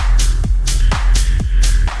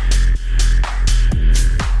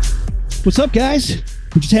What's up, guys?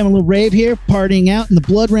 We're just having a little rave here, partying out in the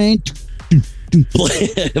blood rain.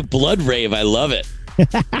 Blood rave, I love it.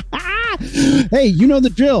 Hey, you know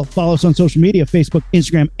the drill. Follow us on social media, Facebook,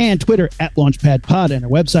 Instagram, and Twitter at LaunchpadPod, and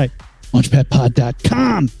our website,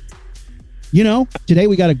 launchpadpod.com. You know, today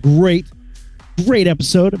we got a great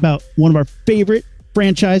episode about one of our favorite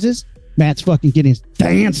franchises. Matt's fucking getting his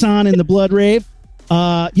dance on in the blood rave.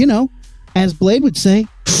 You know, as Blade would say,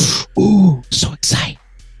 ooh, so excited.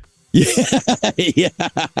 Yeah.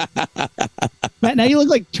 Matt, now you look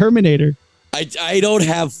like Terminator. I don't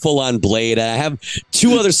have full-on Blade. I have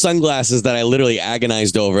two other sunglasses that I literally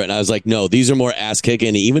agonized over it, and I was like, no, these are more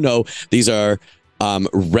ass-kicking, even though these are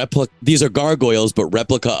these are gargoyles, but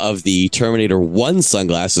replica of the Terminator 1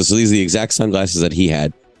 sunglasses. So these are the exact sunglasses that he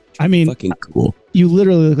had. I mean, fucking cool. You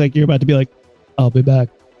literally look like you're about to be like, I'll be back.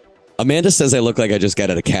 Amanda says I look like I just got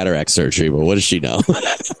out of cataract surgery, but what does she know?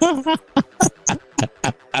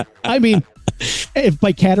 I mean, if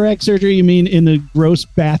by cataract surgery you mean in the gross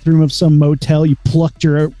bathroom of some motel, you plucked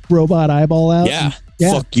your robot eyeball out? Yeah.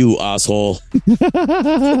 Fuck you, asshole.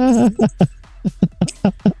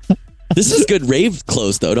 This is good rave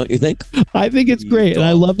clothes, though, don't you think? I think it's great, and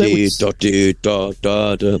I love that.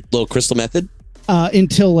 Little Crystal Method.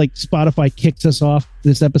 Until like Spotify kicks us off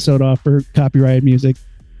this episode off for copyrighted music.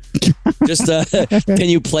 Just can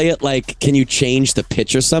you play it like? Can you change the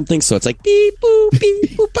pitch or something so it's like beep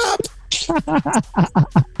boop pop?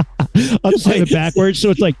 I'll just have it backwards so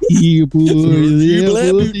it's like beep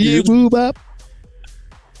boop up.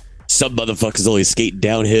 Some motherfuckers only skate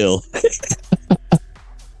downhill.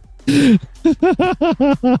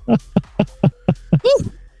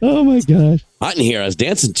 Oh my gosh. Hot in here. I was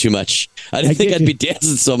dancing too much. I didn't think I'd be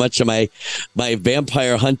dancing so much on my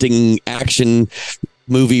vampire hunting action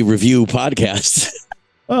movie review podcast.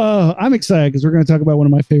 Oh, I'm excited because we're going to talk about one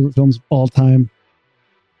of my favorite films of all time.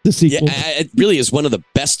 The sequel. Yeah, it really is one of the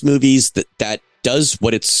best movies that does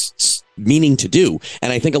what it's meaning to do.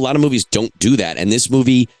 And I think a lot of movies don't do that. And this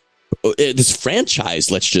movie, this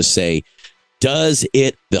franchise, let's just say, does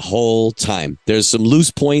it the whole time. There's some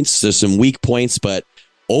loose points, there's some weak points, but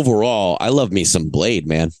overall, I love me some Blade,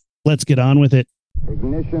 man. Let's get on with it.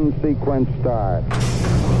 Ignition sequence start.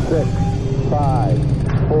 6, 5,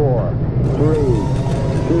 4, 3,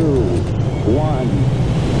 2, 1,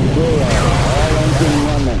 0. All engine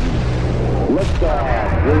running.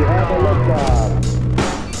 Liftoff. We have a liftoff.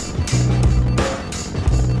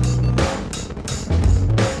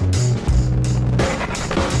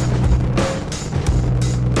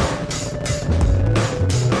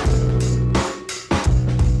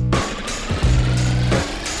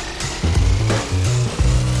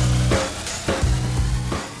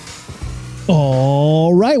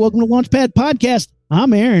 All right, welcome to Launchpad Podcast.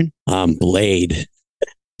 I'm Aaron. I'm Blade.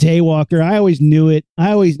 Daywalker. I always knew it.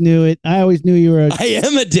 I always knew you were I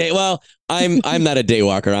am a day. Well, I'm not a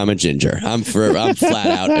daywalker. I'm a ginger. I'm flat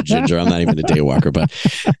out a ginger. I'm not even a daywalker,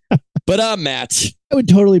 but I'm Matt. I would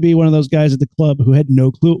totally be one of those guys at the club who had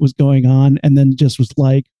no clue what was going on and then just was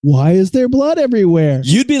like, why is there blood everywhere?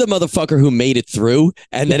 You'd be the motherfucker who made it through,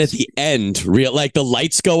 and then at the end, like the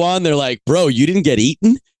lights go on, they're like, bro, you didn't get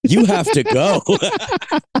eaten? You have to go.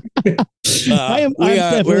 I'm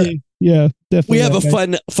definitely. We have a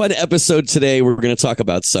fun episode today. We're going to talk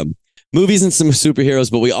about some movies and some superheroes,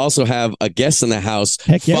 but we also have a guest in the house.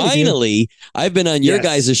 Heck yeah, finally, I've been on your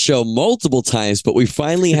guys' show multiple times, but we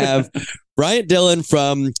finally have Bryant Dillon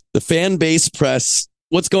from the Fanbase Press.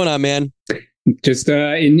 What's going on, man? Just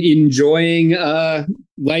enjoying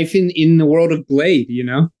life in the world of Blade, you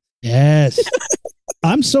know? Yes.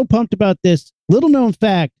 I'm so pumped about this. Little known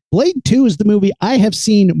fact, Blade 2 is the movie I have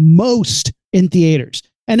seen most in theaters.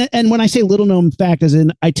 And when I say little known fact, as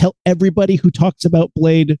in I tell everybody who talks about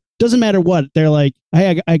Blade, doesn't matter what, they're like,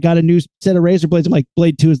 hey, I got a new set of razor blades. I'm like,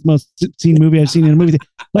 Blade 2 is the most seen movie I've seen in a movie.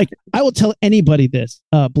 Like, I will tell anybody this.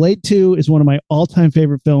 Blade 2 is one of my all-time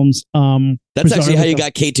favorite films. That's actually how you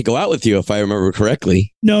got Kate to go out with you, if I remember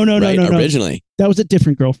correctly. No. Originally. That was a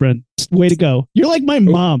different girlfriend. Way to go. You're like my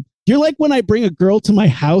mom. You're like when I bring a girl to my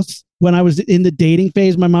house. When I was in the dating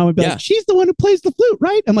phase, my mom would be like, she's the one who plays the flute,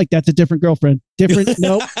 right? I'm like, that's a different girlfriend. Different.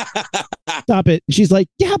 Nope. Stop it. She's like,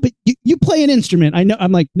 yeah, but you play an instrument. I know.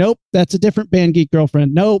 I'm like, nope, that's a different band geek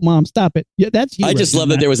girlfriend. No, mom, stop it. Yeah, that's you. I just love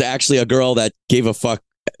that there was actually a girl that gave a fuck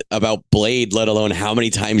about Blade, let alone how many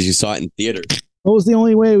times you saw it in theater. What was the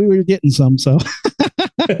only way we were getting some? So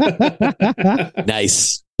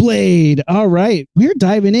nice. Blade. All right. We're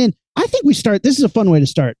diving in. I think we start. This is a fun way to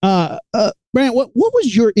start. Brant, what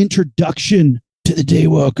was your introduction to the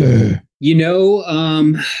Daywalker? You know,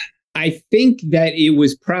 I think that it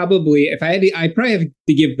was probably, if I had to, I probably have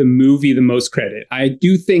to give the movie the most credit. I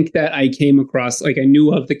do think that I came across, like, I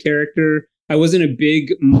knew of the character. I wasn't a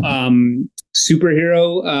big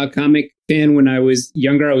superhero comic fan when I was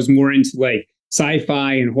younger. I was more into like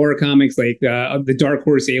sci-fi and horror comics, like the Dark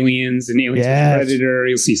Horse Aliens and Aliens vs. Predator.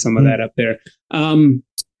 You'll see some of that up there.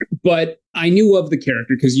 But I knew of the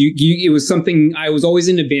character because it was something, I was always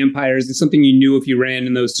into vampires. It's something you knew if you ran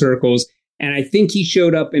in those circles. And I think he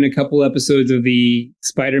showed up in a couple episodes of the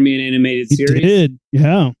Spider-Man animated series. He did,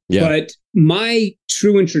 yeah. But my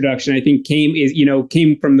true introduction, I think,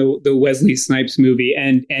 came from the Wesley Snipes movie.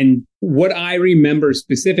 And what I remember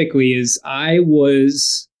specifically is I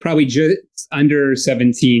was probably just under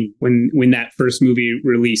 17 when that first movie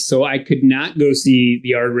released. So I could not go see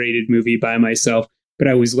the R-rated movie by myself. But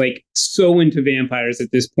I was like so into vampires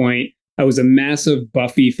at this point. I was a massive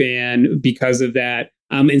Buffy fan because of that.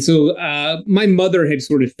 And so my mother had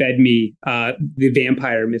sort of fed me the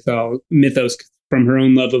vampire mythos from her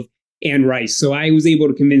own love of Anne Rice. So I was able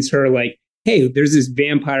to convince her, like, hey, there's this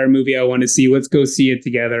vampire movie I want to see. Let's go see it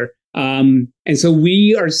together. And so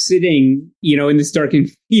we are sitting, in this darkened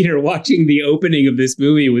theater watching the opening of this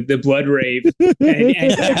movie with the blood rave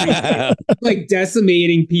and like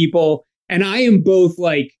decimating people. And I am both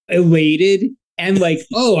like elated and like,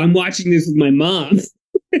 oh, I'm watching this with my mom,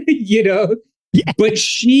 Yeah. But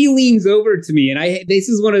she leans over to me, and this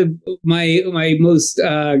is one of my most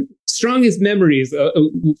strongest memories.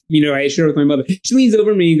 I share with my mother. She leans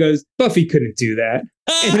over me and goes, "Buffy couldn't do that."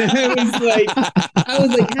 And I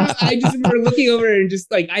was like, no. I just remember looking over and just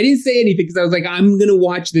like, I didn't say anything because I was like, I'm gonna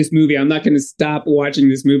watch this movie. I'm not gonna stop watching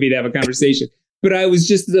this movie to have a conversation. But I was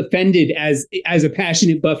just offended as a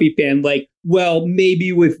passionate Buffy fan, like, well,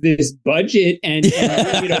 maybe with this budget and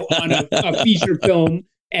on a feature film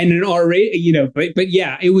and an R-rated, but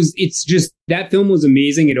yeah, it's just, that film was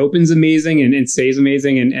amazing. It opens amazing and stays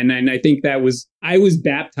amazing. And I think I was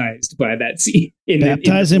baptized by that scene.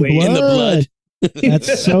 Baptized in blood.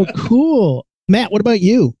 That's so cool. Matt, what about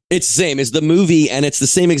you? It's the same as the movie. And it's the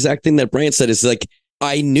same exact thing that Bryant said. It's like,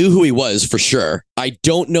 I knew who he was for sure. I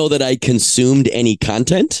don't know that I consumed any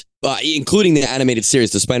content, including the animated series,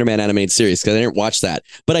 the Spider-Man animated series, because I didn't watch that.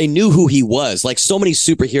 But I knew who he was. Like so many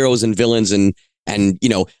superheroes and villains and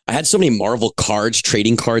I had so many Marvel cards,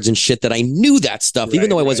 trading cards and shit that I knew that stuff, even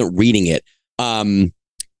though I wasn't reading it.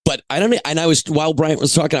 But I don't know. And while Bryant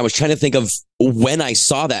was talking, I was trying to think of when I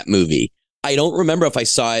saw that movie. I don't remember if I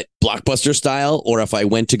saw it blockbuster style or if I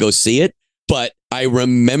went to go see it. But I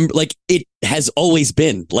remember, like, it has always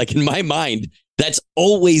been, like, in my mind, that's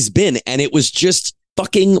always been. And it was just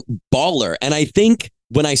fucking baller. And I think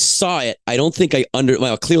when I saw it, I don't think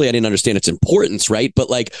clearly I didn't understand its importance, right? But,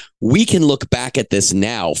 like, we can look back at this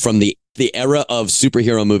now from the era of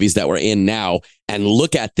superhero movies that we're in now and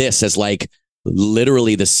look at this as, like,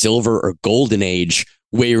 literally the silver or golden age,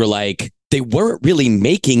 where you're like, they weren't really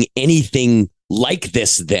making anything like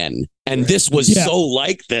this then. And this was so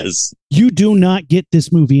like this. You do not get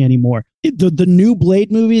this movie anymore. The new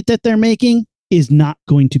Blade movie that they're making is not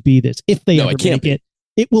going to be this. If they ever make it,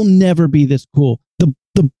 it will never be this cool.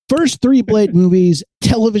 The first three Blade movies,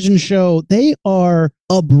 television show, they are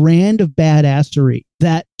a brand of badassery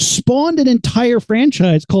that spawned an entire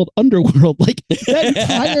franchise called Underworld. Like, that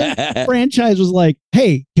entire franchise was like,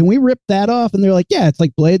 hey, can we rip that off? And they're like, yeah, it's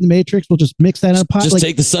like Blade and the Matrix. We'll just mix that in a pot. Just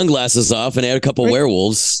take the sunglasses off and add a couple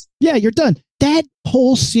werewolves. Yeah, you're done. That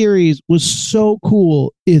whole series was so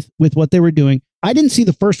cool with what they were doing. I didn't see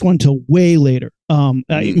the first one till way later.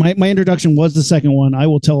 My introduction was the second one. I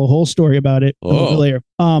will tell a whole story about it a little bit later.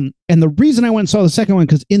 And the reason I went and saw the second one,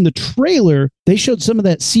 because in the trailer, they showed some of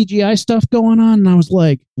that CGI stuff going on. And I was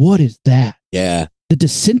like, what is that? Yeah. The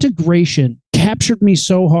disintegration captured me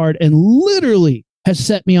so hard and literally has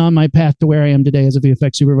set me on my path to where I am today as a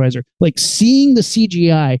VFX supervisor. Like, seeing the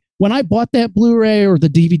CGI, when I bought that Blu-ray or the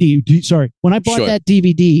DVD, when I bought that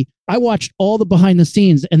DVD, I watched all the behind the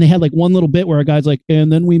scenes, and they had like one little bit where a guy's like,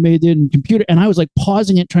 and then we made it in computer. And I was like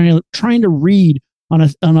pausing it, trying to read on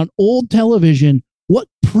an old television what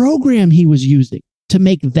program he was using to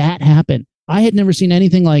make that happen. I had never seen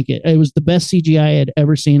anything like it. It was the best CGI I had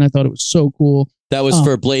ever seen. I thought it was so cool. That was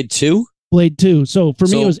for Blade 2? Blade 2. So for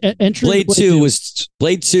me, it was entry. Blade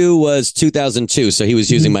 2 was 2002. So he was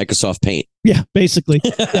using Microsoft Paint. Yeah, basically.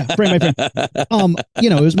 Yeah, frame by frame.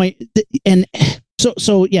 It was my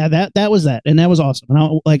So yeah, that was that, and that was awesome.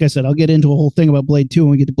 And like I said, I'll get into a whole thing about Blade 2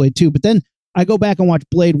 when we get to Blade 2. But then I go back and watch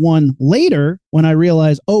Blade 1 later when I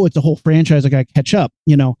realize, it's a whole franchise I got to catch up.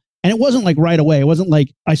 And it wasn't like right away. It wasn't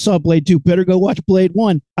like I saw Blade 2, better go watch Blade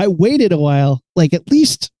 1. I waited a while, like at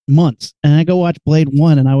least months, and I go watch Blade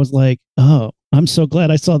 1, and I was like, oh, I'm so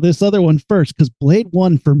glad I saw this other one first, because Blade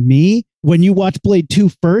 1 for me, when you watch Blade 2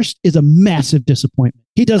 first, is a massive disappointment.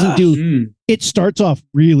 He doesn't it starts off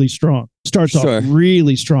really strong.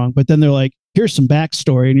 But then they're like, here's some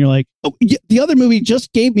backstory. And you're like, oh, the other movie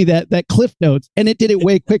just gave me that Cliff Notes, and it did it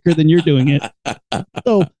way quicker than you're doing it.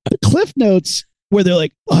 So the Cliff Notes, where they're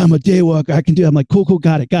like, oh, I'm a daywalker, I can do it. I'm like, cool,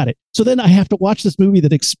 got it. So then I have to watch this movie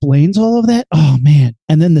that explains all of that. Oh, man.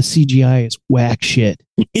 And then the CGI is whack shit.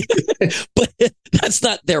 But that's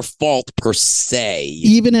not their fault per se.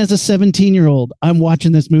 Even as a 17-year-old, I'm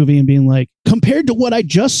watching this movie and being like, compared to what I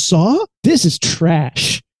just saw, this is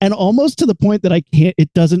trash. And almost to the point that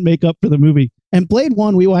it doesn't make up for the movie. And Blade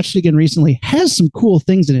 1, we watched it again recently, has some cool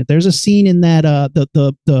things in it. There's a scene in that,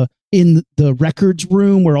 in the records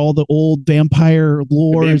room where all the old vampire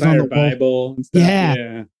lore is on the Bible and stuff.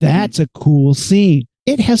 Yeah, that's a cool scene.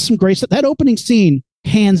 It has some great stuff. That opening scene,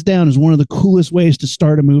 hands down, is one of the coolest ways to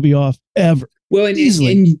start a movie off ever. Well, and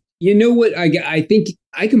you know what? I think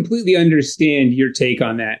I completely understand your take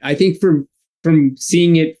on that. I think from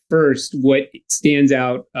seeing it first, what stands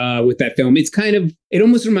out with that film, it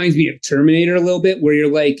almost reminds me of Terminator a little bit, where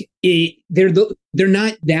you're like, they're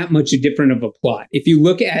not that much different of a plot. If you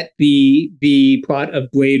look at the plot of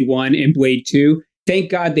Blade 1 and Blade 2,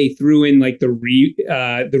 thank God they threw in like the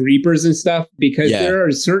Reapers and stuff, because there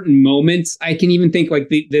are certain moments. I can even think like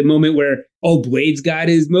the moment where, Blade's got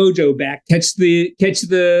his mojo back, catch the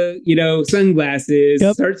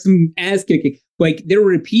sunglasses, start some ass kicking. Like, they're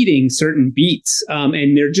repeating certain beats,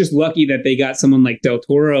 and they're just lucky that they got someone like Del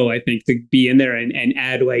Toro, I think, to be in there and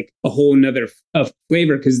add like a whole nother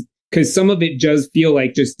flavor, because some of it does feel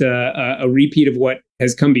like just a repeat of what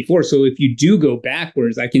has come before. So if you do go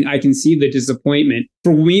backwards, I can see the disappointment.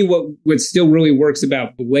 For me, what still really works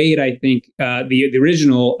about Blade, I think, the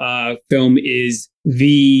original film is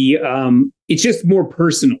it's just more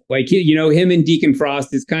personal. Like, him and Deacon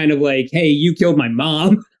Frost is kind of like, hey, you killed my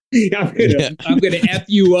mom. I'm gonna F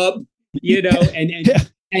you up,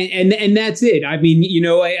 and that's it. I mean,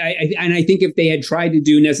 I think if they had tried to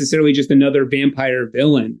do necessarily just another vampire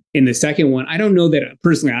villain in the second one, I don't know that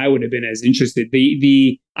personally I would have been as interested.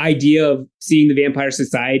 The idea of seeing the Vampire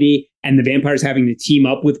Society and the vampires having to team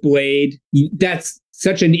up with Blade, that's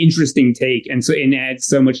such an interesting take, and adds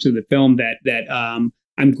so much to the film that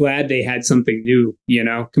I'm glad they had something new,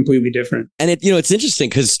 completely different. And it's interesting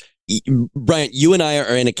because, Bryant, you and I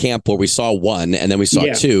are in a camp where we saw 1 and then we saw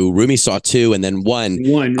 2. Rumi saw 2 and then 1.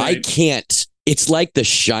 Right. I can't. It's like The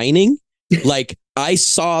Shining. Like, I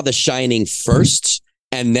saw The Shining first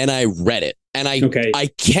and then I read it. And I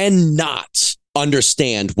cannot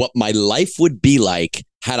understand what my life would be like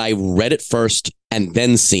had I read it first and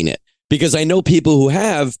then seen it. Because I know people who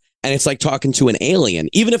have, and it's like talking to an alien.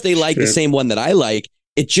 Even if they like the same one that I like,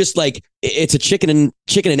 it's just like, it's a chicken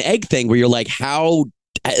and egg thing where you're like, how...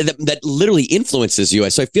 that literally influences you.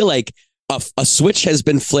 So I feel like a switch has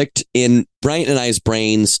been flicked in Bryant and I's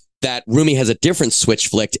brains, that Rumi has a different switch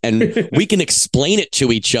flicked, and we can explain it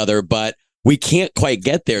to each other, but we can't quite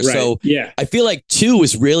get there. Right. So I feel like 2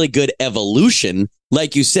 is really good evolution.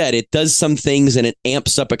 Like you said, it does some things and it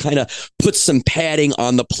amps up. It kind of puts some padding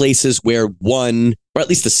on the places where 1, or at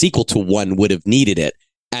least the sequel to 1, would have needed it.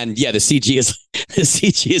 And the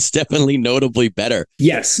CG is definitely notably better.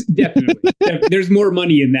 Yes, definitely. There's more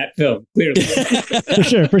money in that film, clearly.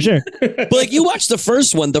 For sure. But like, you watch the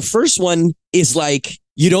first one. The first one is like,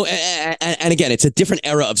 and again, it's a different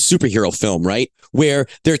era of superhero film, right? Where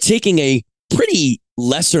they're taking a pretty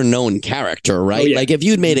lesser known character, right? Like, if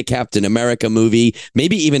you'd made a Captain America movie,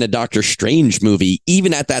 maybe even a Doctor Strange movie,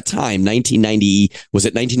 even at that time,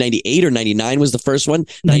 1998 or 99 was the first one?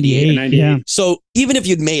 98. Yeah. So even if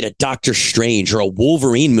you'd made a Doctor Strange or a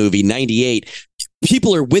Wolverine movie, 98,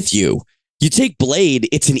 people are with you. You take Blade,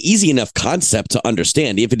 it's an easy enough concept to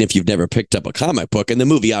understand, even if you've never picked up a comic book, and the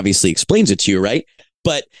movie obviously explains it to you, right?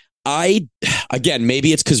 But again,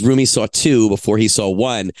 maybe it's because Rumi saw 2 before he saw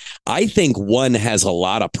 1. I think 1 has a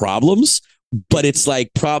lot of problems, but it's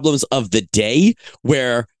like problems of the day,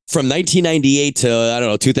 where from 1998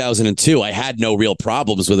 to, 2002, I had no real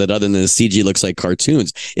problems with it other than the CG looks like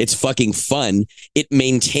cartoons. It's fucking fun. It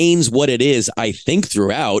maintains what it is, I think,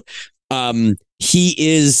 throughout. He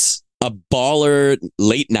is a baller,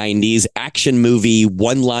 late 90s action movie,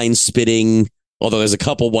 one-line spitting. Although there's a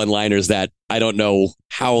couple one-liners that I don't know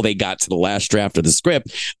how they got to the last draft of the script,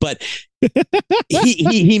 but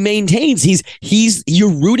he maintains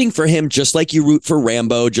you're rooting for him just like you root for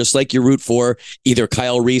Rambo, just like you root for either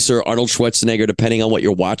Kyle Reese or Arnold Schwarzenegger, depending on what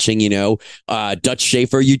you're watching. Dutch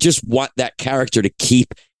Schaefer. You just want that character to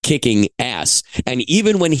keep kicking ass. And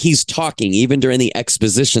even when he's talking, even during the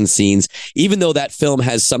exposition scenes, even though that film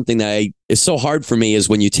has something that is so hard for me, is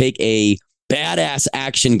when you take a badass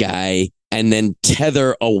action guy and then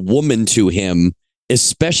tether a woman to him,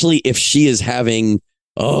 especially if she is having,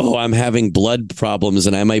 I'm having blood problems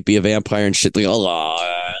and I might be a vampire and shit.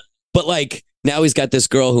 But like, now he's got this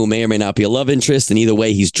girl who may or may not be a love interest, and either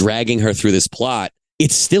way, he's dragging her through this plot.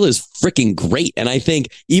 It still is freaking great. And I think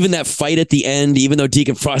even that fight at the end, even though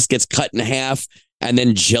Deacon Frost gets cut in half and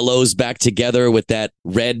then Jello's back together with that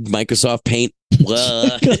red Microsoft paint.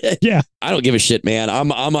 Yeah, I don't give a shit, man.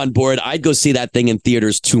 I'm on board. I'd go see that thing in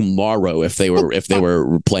theaters tomorrow if they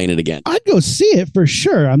were playing it again. I'd go see it for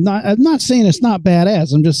sure. I'm not saying it's not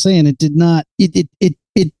badass. I'm just saying it did not.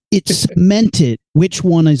 It cemented which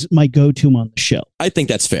one is my go-to on the show. I think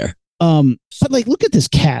that's fair. But like, look at this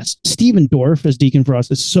cast. Stephen Dorff as Deacon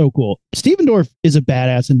Frost is so cool. Stephen Dorff is a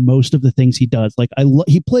badass in most of the things he does. Like,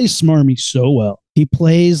 he plays smarmy so well. He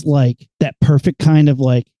plays like that perfect kind of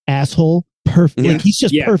like asshole. Perfect. Yeah. Like, he's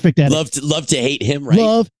just perfect at it. Love to hate him, right?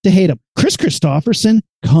 Love to hate him. Chris Christopherson,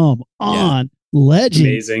 come on. Legend.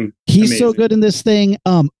 Amazing. He's so good in this thing.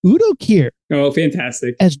 Udo Kier. Oh,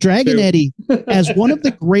 fantastic. As Dragon Eddie, as one of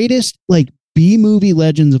the greatest like B-movie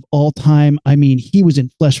legends of all time. I mean, he was in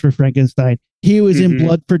Flesh for Frankenstein. He was in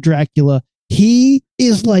Blood for Dracula. He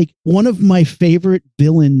is like one of my favorite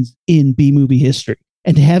villains in B-movie history.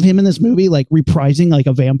 And to have him in this movie, like reprising like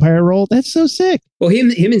a vampire role, that's so sick. Well,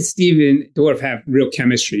 him and Stephen Dorff have real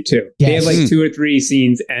chemistry too. Yes. They have like 2 or 3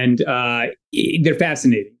 scenes, and they're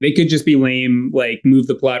fascinating. They could just be lame, like move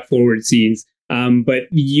the plot forward scenes. But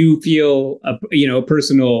you feel a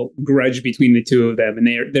personal grudge between the two of them,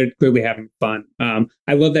 and they're clearly having fun.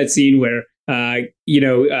 I love that scene where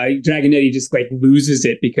Dragon Eddie just like loses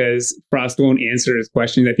it because Frost won't answer his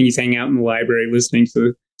questions. I think he's hanging out in the library listening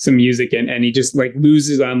to some music, and he just like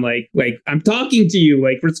loses on like I'm talking to you,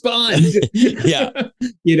 like respond. Yeah.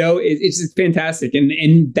 It's just fantastic,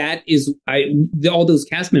 and that is all those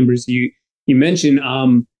cast members you mentioned.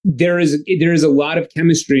 There is a lot of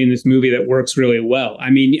chemistry in this movie that works really well. I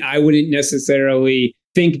mean, I wouldn't necessarily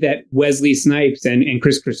think that Wesley Snipes and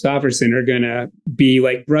Chris Christopherson are gonna be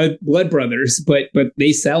like blood brothers, but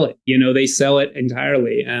they sell it. They sell it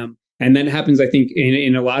entirely. And that happens, I think,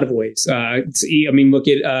 in a lot of ways. Look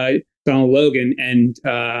at Donald Logan and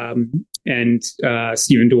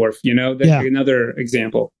Stephen Dorff. That's another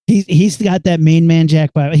example. He's got that main man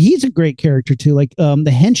Jack vibe. He's a great character too. Like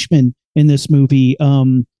the henchmen in this movie,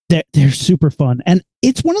 they're super fun. And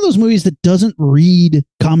it's one of those movies that doesn't read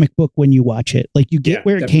comic book when you watch it. Like you get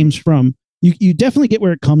where it came from. You definitely get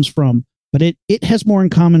where it comes from, but it has more in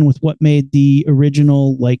common with what made the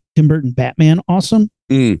original like Tim Burton Batman awesome.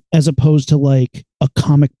 As opposed to like a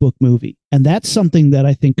comic book movie. And that's something that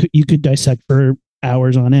I think you could dissect for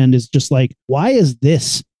hours on end, is just like, why is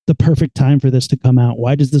this the perfect time for this to come out?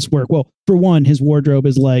 Why does this work? Well, for one, his wardrobe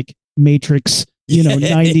is like Matrix,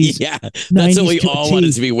 90s. Yeah, that's 90s what we all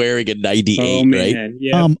wanted to be wearing in 98, right?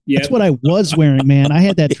 Yeah. That's what I was wearing, man. I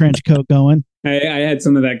had that trench coat going. I had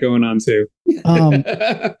some of that going on too.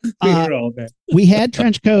 We had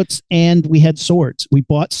trench coats and we had swords. We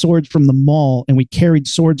bought swords from the mall and we carried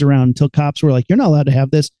swords around until cops were like, "You're not allowed to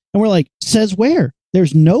have this." And we're like, "Says where?"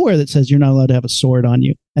 There's nowhere that says you're not allowed to have a sword on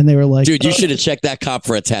you. And they were like, "Dude, you should have checked that cop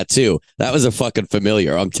for a tattoo. That was a fucking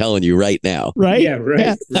familiar. I'm telling you right now." Right? Yeah,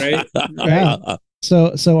 right. Yeah. Right.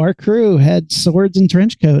 So our crew had swords and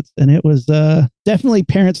trench coats, and it was definitely,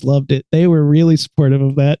 parents loved it. They were really supportive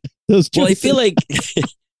of that. Well, I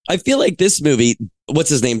feel like this movie, what's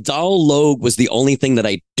his name? Donald Logue was the only thing that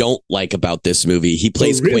I don't like about this movie. He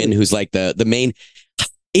plays Quinn, who's like the main.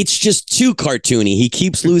 It's just too cartoony. He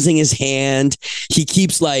keeps losing his hand. He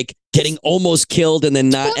keeps like getting almost killed and then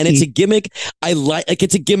not. And it's a gimmick. I like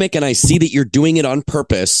it's a gimmick, and I see that you're doing it on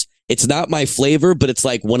purpose. It's not my flavor, but it's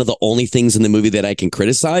like one of the only things in the movie that I can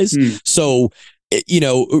criticize. So,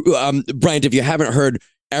 Bryant, if you haven't heard,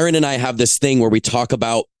 Aaron and I have this thing where we talk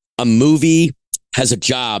about a movie has a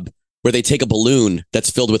job where they take a balloon that's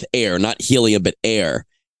filled with air, not helium, but air.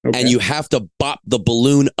 Okay. And you have to bop the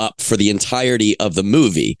balloon up for the entirety of the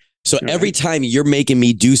movie. So every time you're making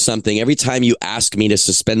me do something, every time you ask me to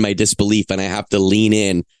suspend my disbelief and I have to lean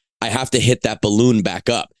in, I have to hit that balloon back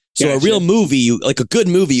up. So a real movie, like a good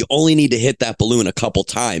movie, you only need to hit that balloon a couple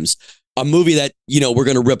times. A movie that, we're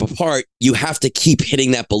going to rip apart, you have to keep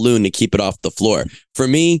hitting that balloon to keep it off the floor. For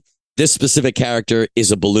me, this specific character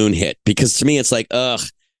is a balloon hit, because to me, it's like,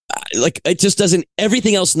 like it just doesn't,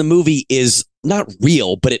 everything else in the movie is not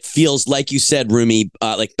real, but it feels like you said, Rumi,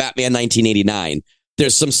 like Batman 1989.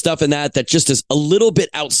 There's some stuff in that just is a little bit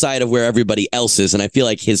outside of where everybody else is. And I feel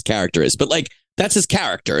like his character is, but like, That's his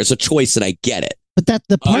character. It's a choice, and I get it. But that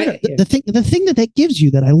the thing that gives you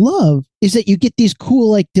that I love is that you get these cool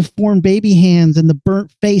like deformed baby hands and the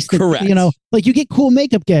burnt face. That, correct. Like you get cool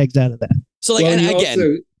makeup gags out of that. So like, and again,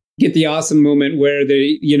 also get the awesome moment where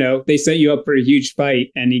they set you up for a huge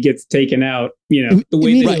fight and he gets taken out, the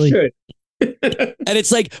way that he should. And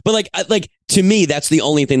it's like, but like to me, that's the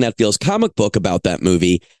only thing that feels comic book about that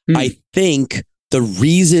movie. I think the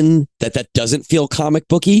reason that doesn't feel comic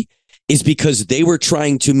booky is because they were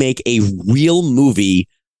trying to make a real movie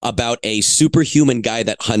about a superhuman guy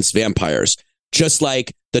that hunts vampires. Just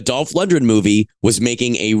like the Dolph Lundgren movie was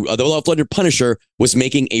making the Dolph Lundgren Punisher was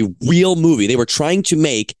making a real movie. They were trying to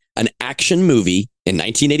make an action movie in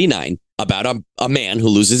 1989 about a man who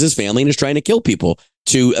loses his family and is trying to kill people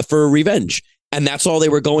for revenge. And that's all they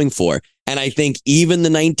were going for. And I think even the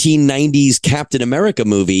 1990s Captain America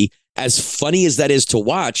movie, as funny as that is to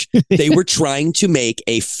watch, they were trying to make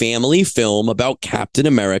a family film about Captain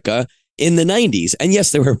America in the 90s. And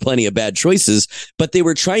yes, there were plenty of bad choices, but they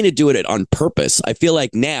were trying to do it on purpose. I feel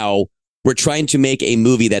like now we're trying to make a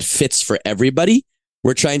movie that fits for everybody.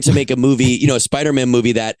 We're trying to make a movie, a Spider-Man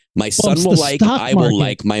movie that my son will like, I will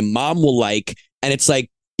like, my mom will like. And it's like,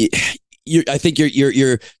 I think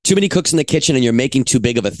you're too many cooks in the kitchen and you're making too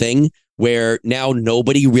big of a thing where now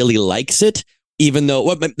nobody really likes it. Even though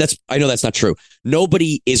I know that's not true.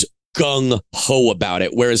 Nobody is gung ho about it.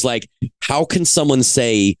 Whereas like, how can someone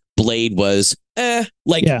say Blade was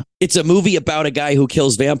it's a movie about a guy who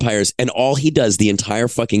kills vampires and all he does the entire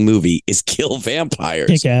fucking movie is kill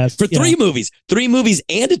vampires for 3 movies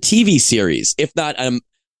and a TV series, if not an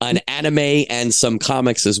anime and some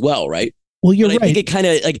comics as well. Right. Well, you're right. I think it kind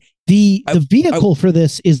of like the vehicle for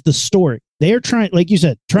this is the story. They're trying, like you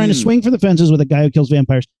said, to swing for the fences with a guy who kills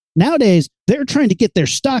vampires. Nowadays, they're trying to get their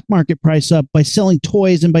stock market price up by selling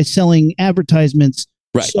toys and by selling advertisements.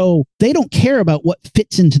 Right. So they don't care about what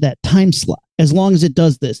fits into that time slot as long as it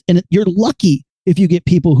does this. And you're lucky if you get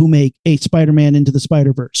people who make a Spider-Man Into the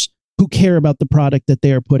Spider-Verse who care about the product that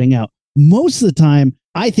they are putting out. Most of the time,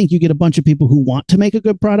 I think you get a bunch of people who want to make a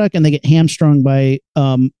good product and they get hamstrung by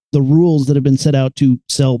the rules that have been set out to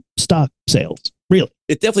sell stock sales. Really?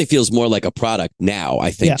 It definitely feels more like a product now,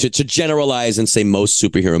 I think, to generalize and say most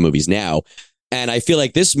superhero movies now. And I feel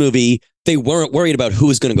like this movie, they weren't worried about who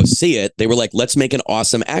was going to go see it. They were like, let's make an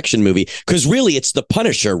awesome action movie. Because really, it's the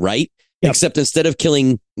Punisher, right? Yep. Except instead of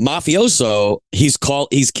killing mafioso, he's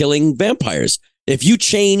killing vampires. If you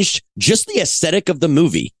changed just the aesthetic of the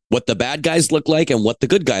movie, what the bad guys look like and what the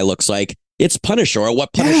good guy looks like, it's Punisher, or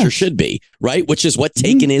what Punisher should be, right? Which is what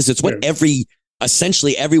Taken is. It's what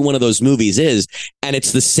essentially every one of those movies is. And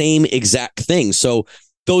it's the same exact thing. So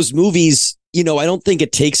those movies, I don't think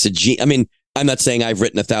it takes I'm not saying I've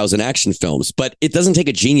written 1,000 action films, but it doesn't take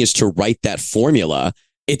a genius to write that formula.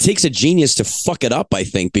 It takes a genius to fuck it up, I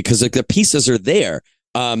think, because the pieces are there.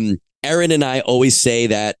 Aaron and I always say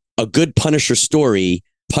that a good Punisher story,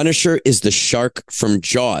 Punisher is the shark from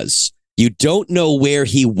Jaws. You don't know where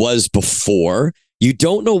he was before. You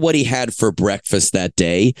don't know what he had for breakfast that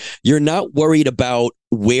day. You're not worried about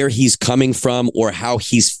where he's coming from or how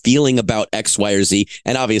he's feeling about X, Y, or Z.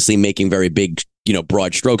 And obviously making very big,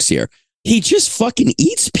 broad strokes here. He just fucking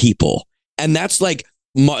eats people. And that's like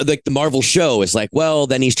the Marvel show is like, well,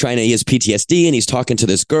 then he has PTSD and he's talking to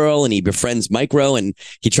this girl and he befriends Micro and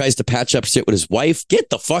he tries to patch up shit with his wife.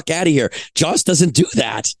 Get the fuck out of here. Jaws doesn't do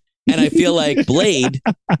that. And I feel like Blade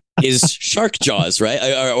is shark Jaws, right?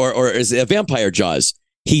 Or is it a vampire Jaws?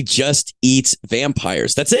 He just eats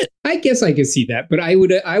vampires. That's it. I guess I could see that. But I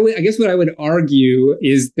guess what I would argue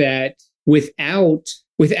is that without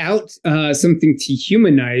something to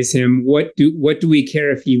humanize him, what do we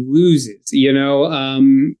care if he loses?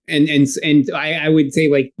 And I would say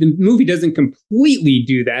like the movie doesn't completely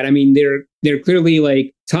do that. I mean, they're clearly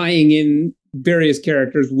like tying in various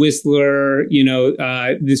characters, Whistler,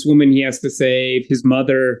 this woman he has to save, his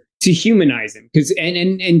mother, to humanize him. Because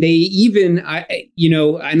and they even I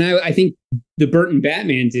think the Burton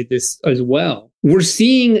Batman did this as well. We're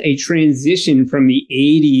seeing a transition from the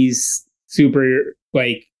 80s super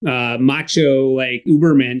like macho like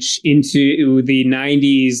Ubermensch into the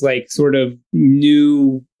 90s like sort of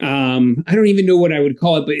new I don't even know what I would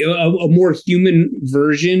call it, but a more human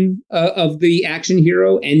version of the action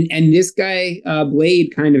hero, and this guy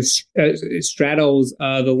Blade kind of straddles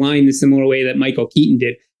the line the similar way that Michael Keaton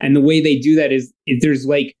did. And the way they do that is there's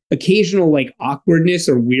like occasional like awkwardness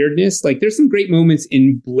or weirdness. Like there's some great moments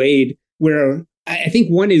in Blade where I think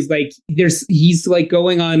one is like he's like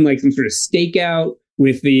going on like some sort of stakeout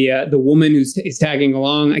with the woman who's tagging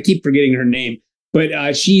along. I keep forgetting her name,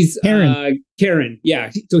 but she's Karen. Yeah.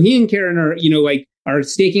 So he and Karen are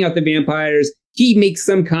staking out the vampires. he makes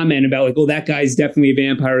some comment about like, oh, that guy's definitely a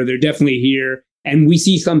vampire. They're definitely here. And we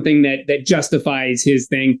see something that justifies his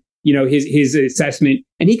thing, you know, his assessment.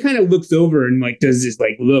 And he kind of looks over and like does this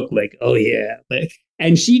like look like, oh yeah, like,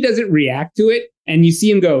 and she doesn't react to it. And you see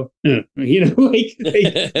him go, you know,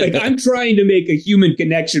 like I'm trying to make a human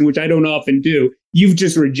connection, which I don't often do. You've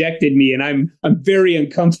just rejected me, and I'm very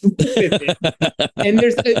uncomfortable with it. And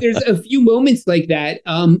there's a few moments like that,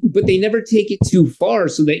 but they never take it too far,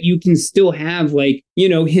 so that you can still have like, you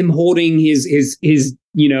know, him holding his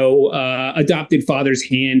you know, adopted father's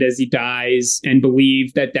hand as he dies, and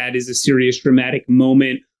believe that is a serious dramatic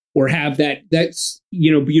moment. Or have that's,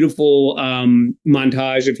 you know, beautiful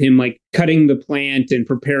montage of him like cutting the plant and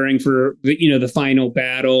preparing for the, you know, the final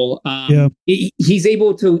battle. He's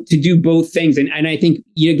able to do both things, and I think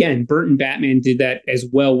again, Burton Batman did that as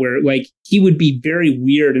well, where like he would be very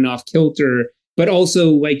weird and off kilter, but also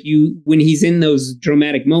like when he's in those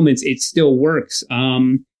dramatic moments, it still works.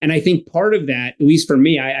 And I think part of that, at least for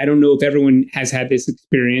me, I don't know if everyone has had this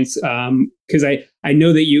experience, because I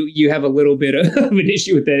know that you have a little bit of an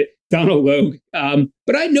issue with it, Donald Logue.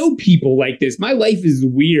 But I know people like this. My life is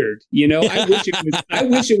weird. You know, I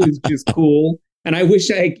wish it was just cool. And I wish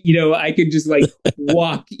I could just like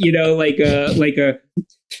walk, you know, like a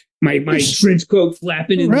my trench coat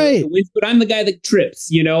flapping in the wind, but I'm the guy that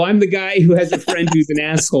trips. You know, I'm the guy who has a friend who's an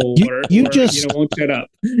asshole or won't shut up.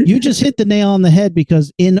 You just hit the nail on the head,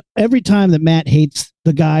 because in every time that Matt hates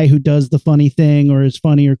the guy who does the funny thing or is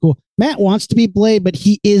funny or cool, Matt wants to be Blade, but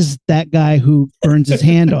he is that guy who burns his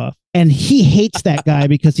hand off. And he hates that guy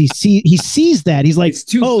because he sees that. He's like,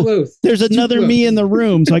 close. There's another me in the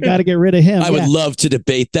room, so I got to get rid of him. I would love to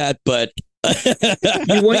debate that, but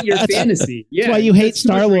you want your fantasy. Yeah, that's why you hate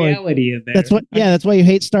Star-Lord. That's why you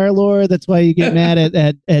hate Star-Lord. That's why you get mad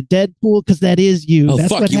at Deadpool, because that is you. Oh, that's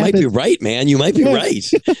fuck, what you happens. might be right, man. You might be right.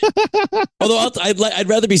 Although I'd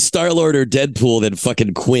rather be Star-Lord or Deadpool than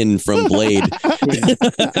fucking Quinn from Blade.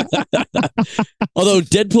 Although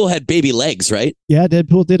Deadpool had baby legs, right? Yeah,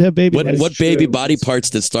 Deadpool did have baby legs. What baby body parts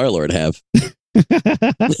did Star-Lord have? Oh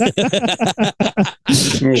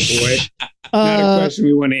boy. Not a question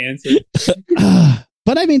we want to answer.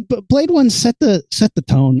 But I mean, Blade 1 set the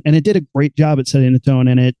tone, and it did a great job at setting the tone,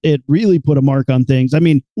 and it really put a mark on things. I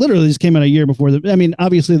mean, literally, this came out a year before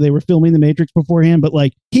obviously they were filming The Matrix beforehand, but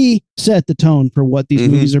like he set the tone for what these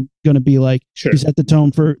movies are going to be like. Sure. He set the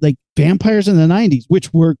tone for like vampires in the 90s,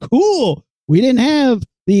 which were cool. We didn't have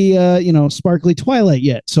the sparkly Twilight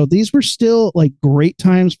yet, so these were still like great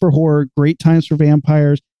times for horror, great times for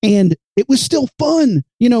vampires, and it was still fun.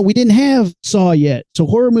 You know, we didn't have Saw yet, so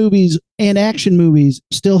horror movies and action movies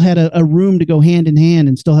still had a room to go hand in hand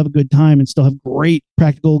and still have a good time and still have great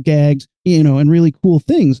practical gags, you know, and really cool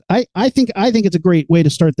things. I think it's a great way to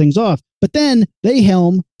start things off. But then they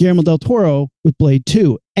helm Guillermo del Toro with Blade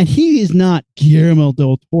 2, and he is not Guillermo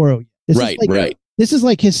del Toro yet. Right. This is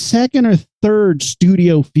like his second or third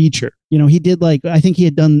studio feature. You know, he did I think he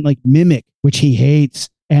had done like Mimic, which he hates,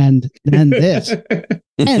 and then this.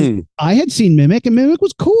 And I had seen Mimic, and Mimic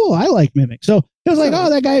was cool. I like Mimic. So it was like,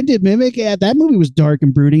 oh, that guy did Mimic. Yeah, that movie was dark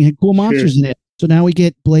and brooding, had cool monsters in it. So now we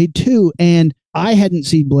get Blade 2, and I hadn't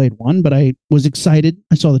seen Blade 1, but I was excited.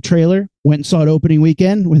 I saw the trailer, went and saw it opening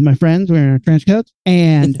weekend with my friends wearing our trench coats,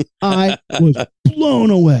 and I was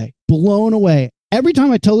blown away. Every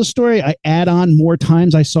time I tell the story, I add on more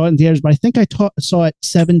times I saw it in theaters, but I think I saw it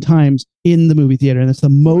 7 times in the movie theater. And that's the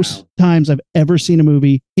most times I've ever seen a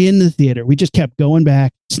movie in the theater. We just kept going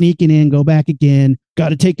back, sneaking in, go back again. Got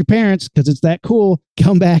to take your parents because it's that cool.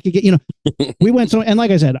 Come back again. You know, we went and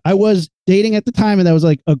like I said, I was dating at the time, and that was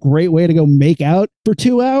like a great way to go make out for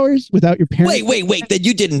 2 hours without your parents. Wait. Then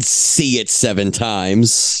you didn't see it 7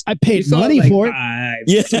 times. I paid money for it. 5.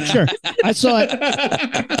 Yeah, sure. I saw it.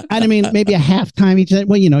 I mean, maybe a half time each.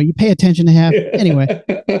 Well, you know, you pay attention to half anyway.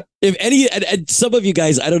 If any, and some of you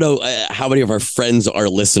guys, I don't know how many of our friends are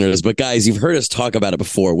listeners, but guys, you've heard us talk about it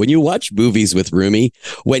before. When you watch movies with Rumi,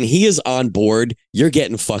 when he is on board, you're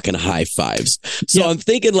getting fucking high fives. So I'm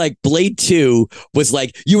thinking like Blade 2 was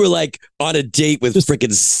like, you were like on a date with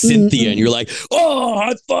freaking Cynthia, and you're like, oh,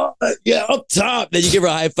 high five, yeah, up top. Then you give her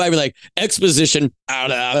a high five, you're like, exposition.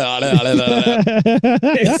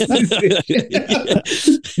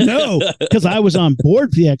 No, because I was on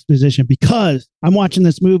board for the exposition, because I'm watching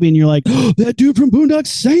this movie and you're like, oh, that dude from Boondock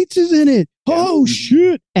Saints is in it. Oh,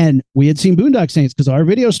 shit. And we had seen Boondock Saints because our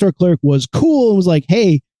video store clerk was cool and was like,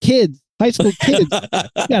 hey, kids, high school kids,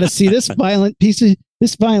 got to see this violent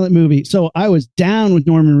movie. So I was down with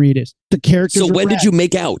Norman Reedus. The characters. So when did you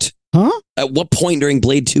make out? Huh? At what point during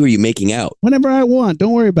Blade 2 are you making out? Whenever I want.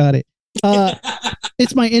 Don't worry about it.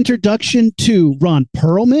 It's my introduction to Ron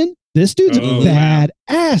Perlman. this dude's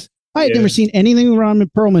badass. I had never seen anything with Ron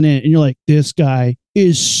Perlman in it. And you're like, this guy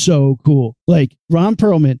is so cool. Like Ron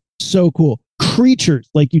Perlman, so cool. Creatures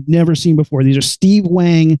like you'd never seen before. These are Steve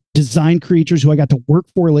Wang designed creatures who I got to work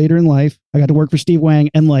for later in life. I got to work for Steve Wang.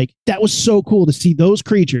 And like, that was so cool to see those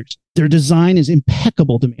creatures. Their design is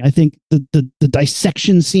impeccable to me. I think the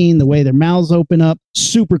dissection scene, the way their mouths open up,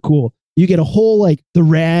 super cool. You get a whole like the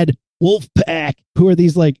rad wolf pack who are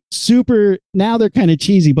these like super, now they're kind of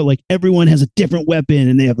cheesy, but like everyone has a different weapon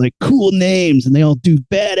and they have like cool names and they all do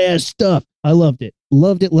badass stuff. I loved it.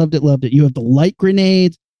 Loved it. You have the light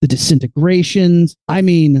grenades, the disintegrations. I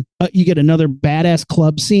mean, you get another badass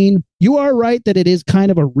club scene. You are right that it is kind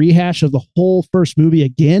of a rehash of the whole first movie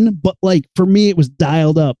again, but like for me, it was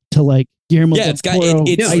dialed up to like Guillermo del Toro.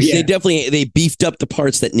 They definitely beefed up the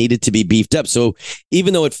parts that needed to be beefed up. So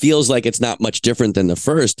even though it feels like it's not much different than the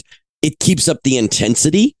first, it keeps up the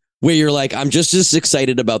intensity where you're like, I'm just as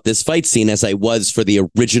excited about this fight scene as I was for the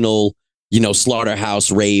original, slaughterhouse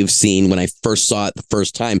rave scene when I first saw it the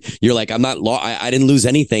first time. You're like, I'm not I didn't lose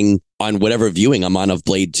anything on whatever viewing I'm on of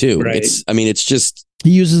Blade 2. Right. It's just. He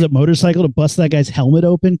uses a motorcycle to bust that guy's helmet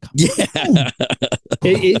open.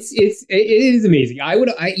 It is amazing.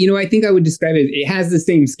 I think I would describe it. It has the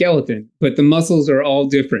same skeleton, but the muscles are all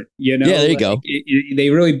different. Yeah, there you go. They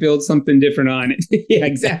really build something different on it. Yeah,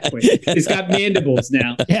 exactly. It's got mandibles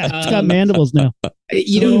now. Yeah, it's got mandibles now.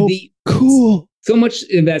 Cool. So much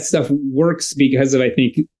of that stuff works because of, I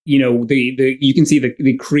think, you can see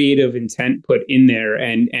the creative intent put in there,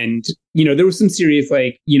 and there was some serious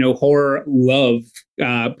horror love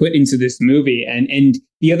put into this movie, and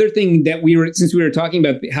the other thing that since we were talking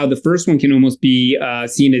about how the first one can almost be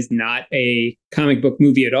seen as not a comic book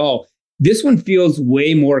movie at all. This one feels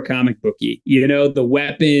way more comic booky. The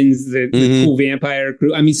weapons, the cool vampire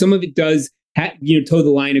crew. I mean, some of it does toe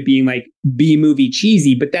the line of being like B-movie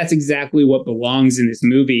cheesy, but that's exactly what belongs in this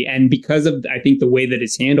movie. And because of, I think, the way that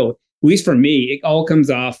it's handled, at least for me, it all comes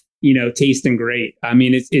off, tasting great. I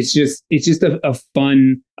mean, it's just a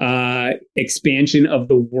fun expansion of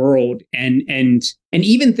the world, and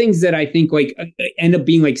even things that I think like end up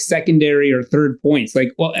being like secondary or third points, like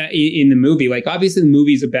in the movie. Like obviously the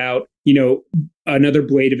movie's about another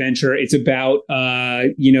Blade adventure. It's about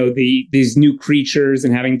these new creatures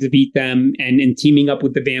and having to beat them and teaming up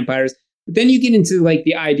with the vampires. But then you get into like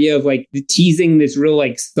the idea of like the teasing this real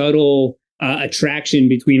like subtle attraction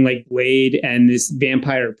between like Blade and this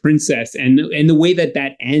vampire princess, and the way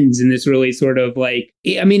that ends in this really sort of like,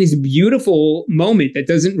 I mean, it's a beautiful moment that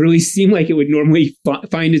doesn't really seem like it would normally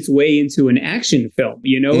find its way into an action film.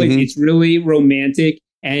 It's really romantic,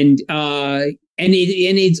 and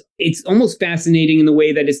it's almost fascinating in the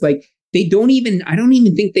way that it's like I don't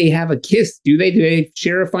even think they have a kiss. Do they? Do they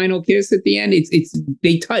share a final kiss at the end?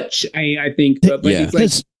 They touch, I think, but it's like,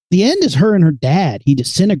 the end is her and her dad. He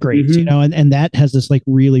disintegrates, and that has this like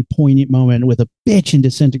really poignant moment with a bitch in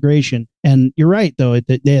disintegration. And you're right, though.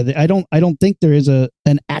 I don't think there is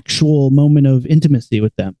an actual moment of intimacy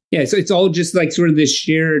with them. Yeah, so it's all just like sort of this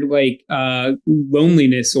shared like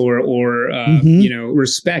loneliness or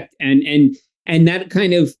respect, and that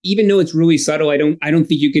kind of, even though it's really subtle, I don't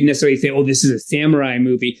think you could necessarily say, oh, this is a samurai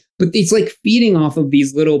movie, but it's like feeding off of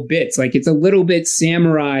these little bits. Like it's a little bit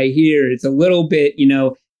samurai here, it's a little bit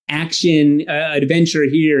action adventure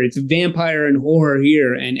here, it's vampire and horror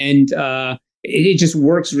here, and it just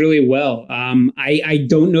works really well. I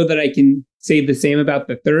don't know that I can say the same about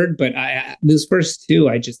the third, but those first two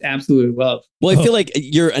I just absolutely love. Well, I feel like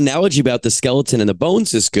your analogy about the skeleton and the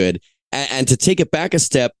bones is good. And to take it back a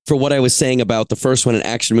step for what I was saying about the first one in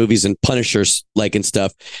action movies and Punishers and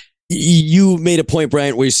stuff, you made a point,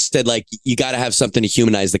 Bryant, where you said like you got to have something to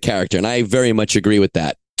humanize the character, and I very much agree with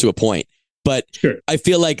that to a point. But sure. I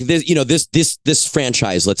feel like this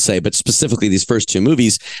franchise, let's say, but specifically these first two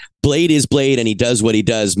movies, Blade is Blade and he does what he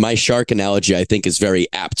does. My shark analogy, I think, is very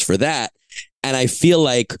apt for that. And I feel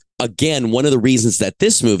like, again, one of the reasons that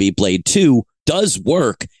this movie, Blade 2, does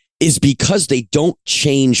work is because they don't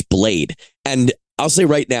change Blade. And I'll say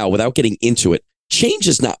right now, without getting into it, change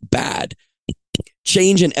is not bad.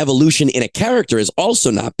 Change and evolution in a character is also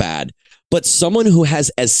not bad. But someone who has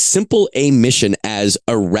as simple a mission as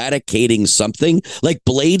eradicating something, like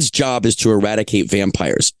Blade's job is to eradicate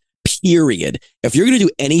vampires, period. If you're going to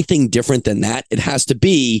do anything different than that, it has to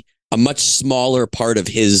be a much smaller part of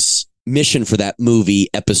his mission for that movie,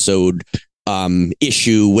 episode,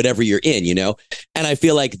 issue, whatever you're in, And I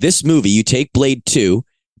feel like this movie, you take Blade 2,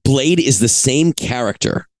 Blade is the same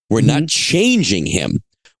character. We're not changing him.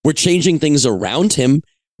 We're changing things around him.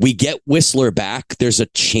 We get Whistler back. There's a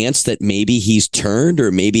chance that maybe he's turned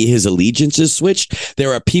or maybe his allegiances switched.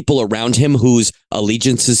 There are people around him whose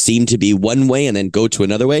allegiances seem to be one way and then go to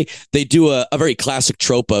another way. They do a very classic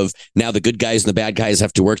trope of now the good guys and the bad guys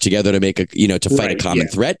have to work together to make to fight a common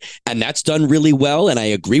threat. And that's done really well. And I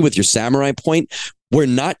agree with your samurai point. We're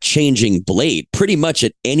not changing Blade. Pretty much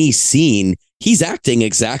at any scene, he's acting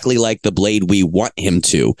exactly like the Blade we want him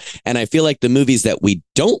to. And I feel like the movies that we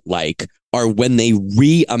don't like are when they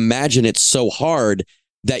reimagine it so hard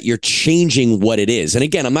that you're changing what it is. And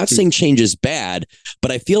again, I'm not saying change is bad,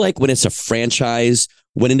 but I feel like when it's a franchise,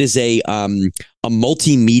 when it is a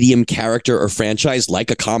multi-medium character or franchise like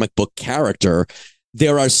a comic book character,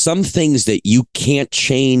 there are some things that you can't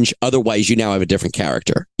change. Otherwise, you now have a different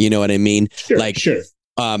character. You know what I mean? Sure.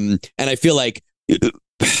 And I feel like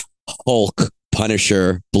Hulk,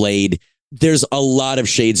 Punisher, Blade, there's a lot of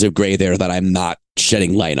shades of gray there that I'm not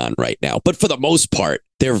shedding light on right now. But for the most part,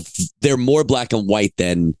 they're more black and white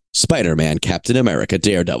than Spider-Man, Captain America,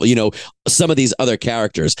 Daredevil, some of these other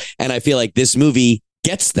characters. And I feel like this movie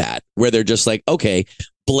gets that, where they're just like, okay,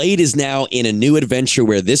 Blade is now in a new adventure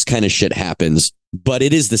where this kind of shit happens, but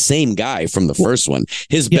it is the same guy from the first one.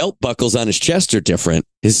 His belt buckles on his chest are different.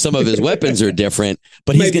 Some of his weapons are different,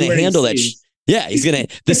 but he's going to handle that. Yeah, he's going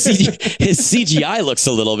to, his CGI looks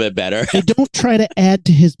a little bit better. They don't try to add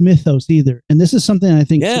to his mythos either. And this is something I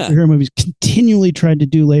think superhero movies continually tried to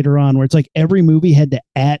do later on, where it's like every movie had to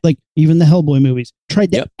add, like even the Hellboy movies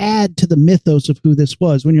tried to add to the mythos of who this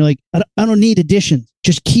was. When you're like, I don't need additions.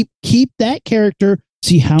 Just keep that character,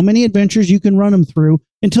 see how many adventures you can run them through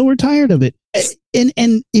until we're tired of it.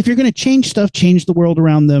 And if you're going to change stuff, change the world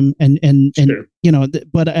around them.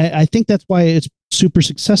 But I think that's why it's super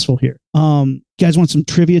successful here. You guys want some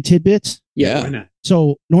trivia tidbits? Yeah, why not?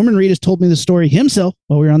 So Norman Reedus told me the story himself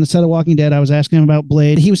while we were on the set of Walking Dead. I was asking him about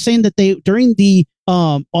Blade. He was saying that during the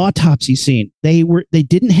autopsy scene, they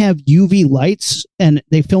didn't have UV lights, and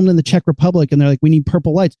they filmed in the Czech Republic, and they're like, we need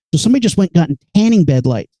purple lights. So somebody just went and gotten tanning bed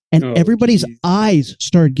lights, and everybody's eyes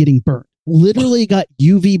started getting burnt. Literally got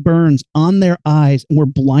UV burns on their eyes and were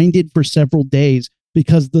blinded for several days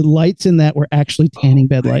because the lights in that were actually tanning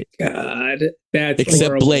bed lights. God, that's except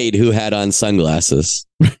horrible. Blade, who had on sunglasses.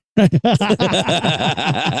 So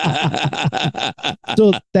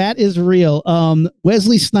that is real.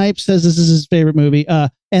 Wesley Snipes says this is his favorite movie.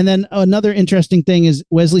 And then another interesting thing is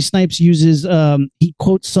Wesley Snipes uses he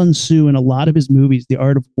quotes Sun Tzu in a lot of his movies, The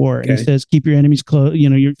Art of War. Okay. And he says, keep your enemies close,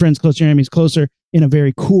 your friends close, your enemies closer, in a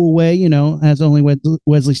very cool way, as only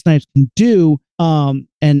Wesley Snipes can do.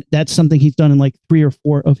 And that's something he's done in like 3 or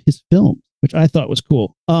 4 of his films, which I thought was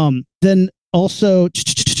cool. Then also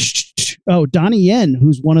Donnie Yen,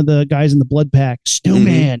 who's one of the guys in the Blood Pack,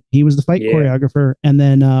 Snowman. He was the fight choreographer. And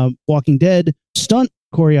then Walking Dead stunt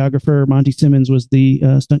choreographer Monty Simmons was the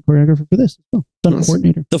stunt choreographer for this. Stunt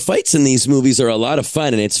coordinator. The fights in these movies are a lot of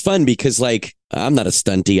fun, and it's fun because, like, I'm not a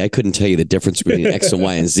stunty. I couldn't tell you the difference between X and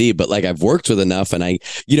Y and Z, but like I've worked with enough, and I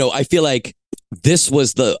feel like this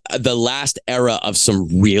was the last era of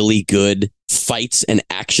some really good fights and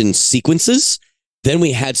action sequences. Then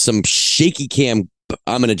we had some shaky cam.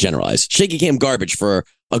 I'm going to generalize shaky cam garbage for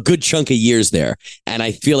a good chunk of years there. And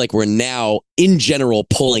I feel like we're now in general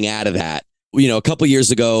pulling out of that. A couple years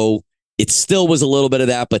ago, it still was a little bit of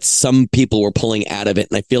that, but some people were pulling out of it.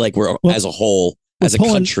 And I feel like we're as a whole, as a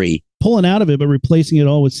country, pulling out of it, but replacing it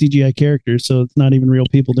all with CGI characters. So it's not even real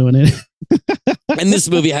people doing it. And this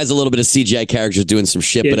movie has a little bit of CGI characters doing some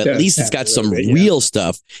shit, but at least it's got some real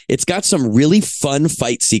stuff. It's got some really fun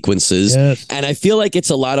fight sequences. Yes. And I feel like it's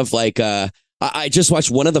a lot of like, I just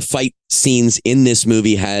watched one of the fight scenes in this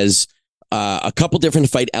movie has a couple different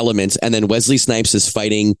fight elements. And then Wesley Snipes is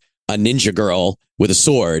fighting a ninja girl with a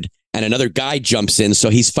sword, and another guy jumps in. So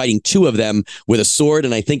he's fighting 2 of them with a sword,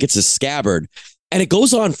 and I think it's a scabbard. And it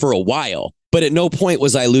goes on for a while, but at no point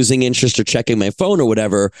was I losing interest or checking my phone or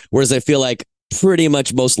whatever. Whereas I feel like pretty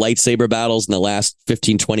much most lightsaber battles in the last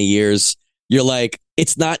 15, 20 years, you're like,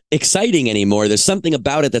 it's not exciting anymore. There's something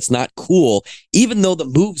about it that's not cool, even though the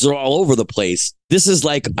moves are all over the place. This is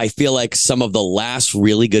like, I feel like some of the last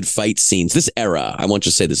really good fight scenes, this era, I won't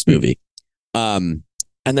just say this movie.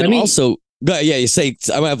 And then also, you say,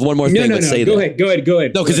 I have one more thing. No. Go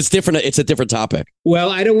ahead. No, because it's different. It's a different topic.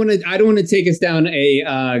 Well, I don't want to take us down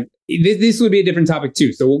this would be a different topic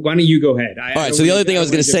too. So why don't you go ahead? All right. So the other thing I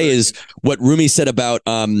was going to say is what Rumi said about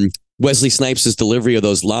Wesley Snipes' delivery of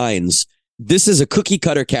those lines. This is a cookie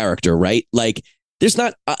cutter character, right? Like, there's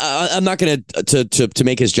not. I'm not going to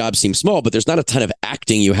make his job seem small, but there's not a ton of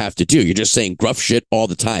acting you have to do. You're just saying gruff shit all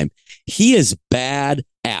the time. He is bad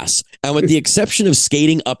ass, and with the exception of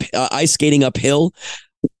ice skating uphill,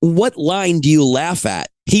 what line do you laugh at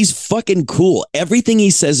He's fucking cool. Everything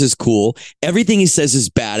he says is cool. Everything he says is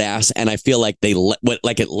badass. And I feel like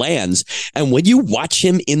it lands. And when you watch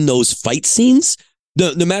him in those fight scenes,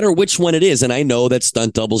 no matter which one it is, and I know that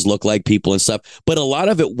stunt doubles look like people and stuff, but a lot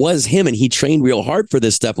of it was him, and he trained real hard for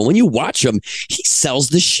this stuff. And when you watch him, he sells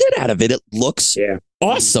the shit out of it. It looks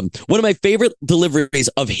awesome. One of my favorite deliveries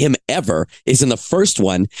of him ever is in the first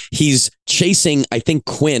one. He's chasing, I think,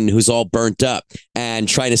 Quinn, who's all burnt up, and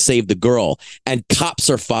trying to save the girl. And cops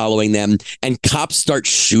are following them, and cops start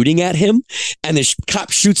shooting at him. And the cop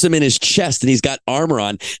shoots him in his chest, and he's got armor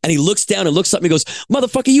on. And he looks down and looks up and he goes,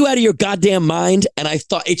 "Motherfucker, you out of your goddamn mind?" And I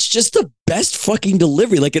thought, it's just the best fucking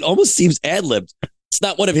delivery. Like, it almost seems ad-libbed. It's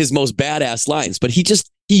not one of his most badass lines, but he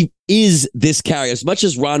is this character. As much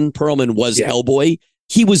as Ron Perlman was Hellboy,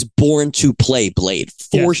 he was born to play Blade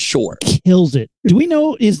for sure. Kills it. Do we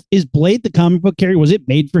know, is Blade the comic book character? Was it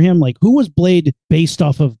made for him? Like, who was Blade based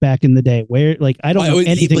off of back in the day? Where, like, I don't know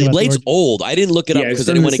anything about Blade's old. I didn't look it up because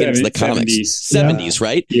I didn't want to get into the comics. 70s,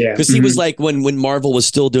 right? Yeah. Because he was like when Marvel was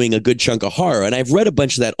still doing a good chunk of horror. And I've read a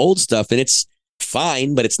bunch of that old stuff, and it's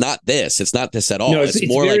fine, but it's not this. It's not this at all. No, it's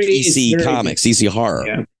more like EC Comics, EC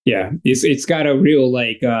horror. Yeah. It's got a real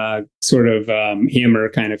sort of Hammer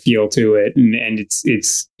kind of feel to it, and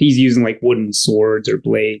it's he's using like wooden swords or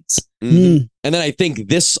blades. Mm-hmm. And then I think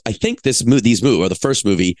these movies, or the first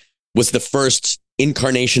movie, was the first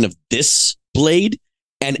incarnation of this Blade,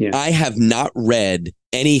 and I have not read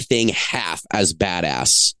anything half as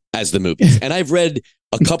badass as the movies. And I've read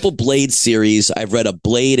a couple Blade series. I've read a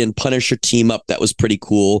Blade and Punisher team up that was pretty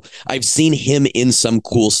cool. I've seen him in some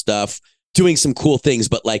cool stuff, doing some cool things,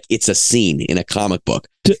 but like, it's a scene in a comic book.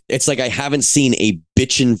 It's like I haven't seen a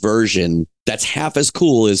bitchin' version that's half as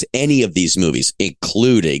cool as any of these movies,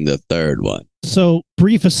 including the third one. So,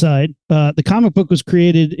 brief aside, the comic book was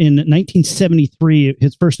created in 1973.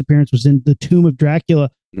 His first appearance was in The Tomb of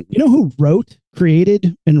Dracula. You know who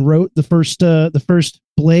created and wrote the first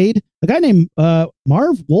Blade? A guy named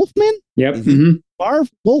Marv Wolfman? Yep. Mm-hmm. Marv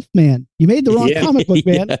Wolfman. You made the wrong comic book,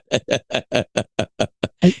 man.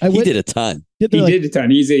 He did a ton. He did a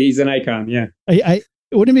ton. He's an icon, yeah.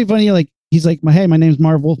 Wouldn't it be funny, like, he's like, hey, my name's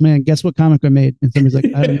Marv Wolfman. Guess what comic I made? And somebody's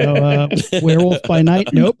like, I don't know, Werewolf by Night?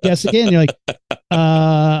 Nope. Guess again. You're like,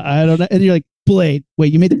 I don't know. And you're like, Blade.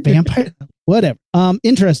 Wait, you made the vampire? Whatever.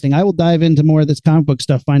 Interesting. I will dive into more of this comic book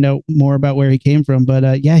stuff, find out more about where he came from. But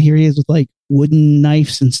here he is with like wooden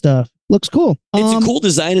knives and stuff. Looks cool. It's a cool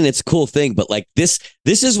design and it's a cool thing. But like this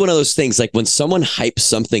is one of those things, like when someone hypes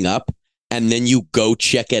something up and then you go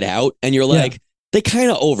check it out and you're like, they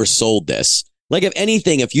kind of oversold this. Like, if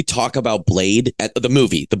anything, if you talk about Blade, the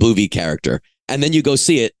movie character, and then you go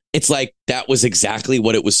see it, it's like, that was exactly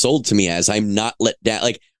what it was sold to me as. I'm not let down.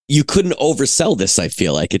 Like, you couldn't oversell this, I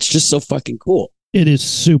feel like. It's just so fucking cool. It is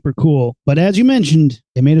super cool. But as you mentioned,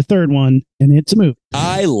 they made a third one, and it's a movie.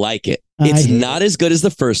 I like it. It's not as good as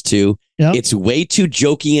the first two. Yep. It's way too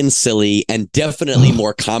jokey and silly, and definitely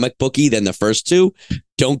more comic booky than the first two.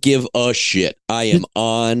 Don't give a shit. I am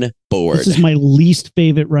on board. This is my least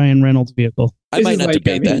favorite Ryan Reynolds vehicle. I might not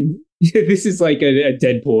debate that. This is like a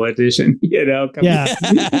Deadpool edition, you know? Yeah.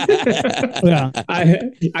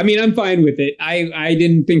 I mean, I'm fine with it. I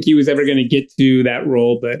didn't think he was ever going to get to that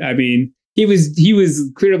role, but I mean, he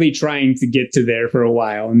was clearly trying to get to there for a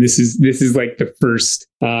while, and this is like the first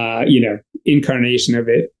incarnation of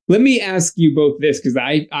it. Let me ask you both this, because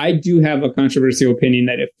I do have a controversial opinion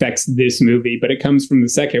that affects this movie, but it comes from the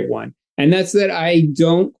second one. And that's that I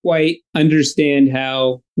don't quite understand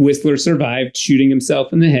how Whistler survived shooting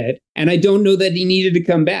himself in the head. And I don't know that he needed to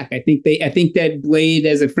come back. I think that Blade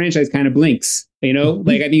as a franchise kind of blinks, you know,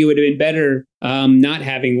 like I think it would have been better not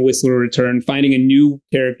having Whistler return, finding a new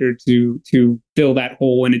character to fill that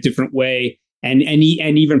hole in a different way. And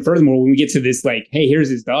even furthermore, when we get to this, like, hey, here's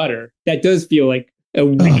his daughter, that does feel like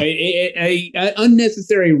a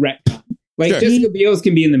unnecessary retcon. Like, Jessica Biel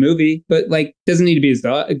can be in the movie, but like, doesn't need to be his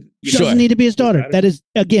daughter. Doesn't need to be his daughter. That is,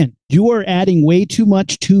 again, you are adding way too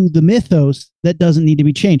much to the mythos that doesn't need to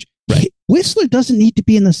be changed. Right. Whistler doesn't need to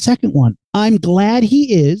be in the second one. I'm glad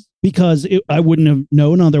he is, because I wouldn't have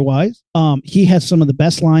known otherwise. He has some of the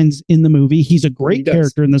best lines in the movie. He's a great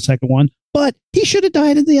character in the second one, but he should have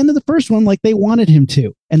died at the end of the first one like they wanted him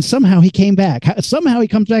to. And somehow he came back. Somehow he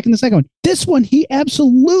comes back in the second one. This one, he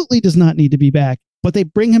absolutely does not need to be back, but they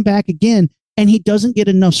bring him back again. And he doesn't get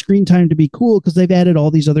enough screen time to be cool because they've added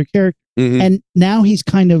all these other characters. Mm-hmm. And now he's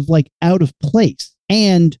kind of like out of place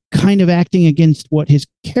and kind of acting against what his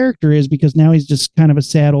character is, because now he's just kind of a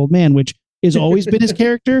sad old man, which has always been his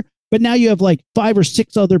character. But now you have like 5 or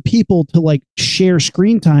 6 other people to like share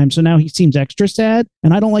screen time. So now he seems extra sad.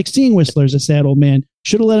 And I don't like seeing Whistler as a sad old man.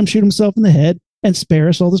 Should have let him shoot himself in the head. and spare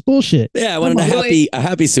us all this bullshit. Yeah, I wanted a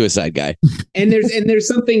happy suicide guy. And there's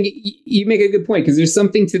something, you make a good point, because there's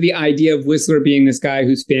something to the idea of Whistler being this guy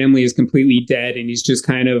whose family is completely dead, and he's just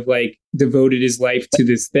kind of like devoted his life to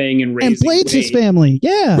this thing and raising Blade's his family.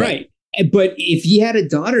 Yeah. Right. But if he had a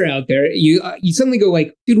daughter out there, you suddenly go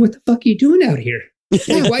like, dude, what the fuck are you doing out here?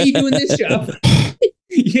 Like, why are you doing this job?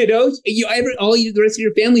 You know, the rest of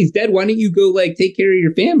your family's dead. Why don't you go like take care of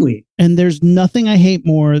your family? And there's nothing I hate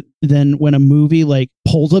more than when a movie like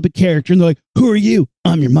pulls up a character and they're like, "Who are you?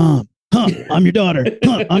 I'm your mom. Huh? I'm your daughter.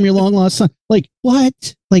 Huh? I'm your long lost son." Like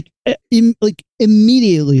what? Like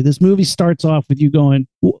immediately, this movie starts off with you going,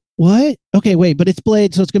 "What? Okay, wait, but it's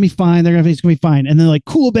Blade, so it's gonna be fine. It's gonna be fine." And then like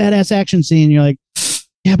cool badass action scene. You're like,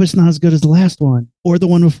 "Yeah, but it's not as good as the last one or the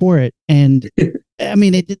one before it." And I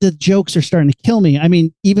mean, the jokes are starting to kill me. I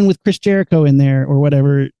mean, even with Chris Jericho in there or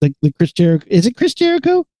whatever, the Chris Jericho, is it Chris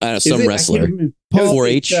Jericho? Some wrestler.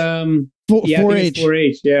 4H.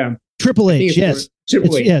 4H. Yeah. Triple H. Yes.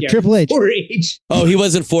 Triple H. Yeah, Triple H. 4H. Oh, he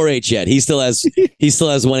wasn't 4H yet. He still has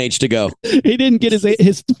 1H to go. He didn't get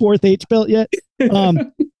his fourth H belt yet.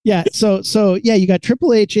 Yeah. So yeah, you got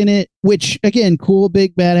Triple H in it, which again, cool,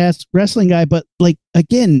 big, badass wrestling guy. But like,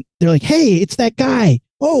 again, they're like, "Hey, it's that guy.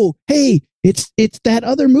 Oh, hey, it's that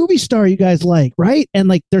other movie star you guys like, right?" And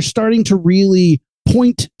like, they're starting to really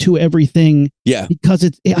point to everything. Yeah. Because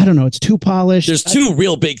I don't know, it's too polished. There's two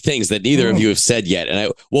real big things that neither of you have said yet.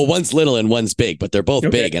 And one's little and one's big, but they're both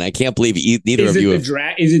big. And I can't believe neither of you have.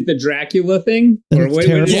 Is it the Dracula thing? Or what?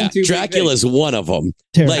 Yeah, Dracula's one of them.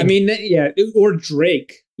 Like, I mean, yeah, or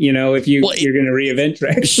Drake. You know, if you're going to reinvent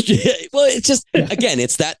Drake. Well, it's just, again,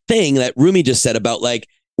 it's that thing that Rumi just said about like,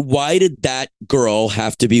 why did that girl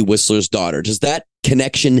have to be Whistler's daughter? Does that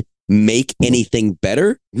connection make anything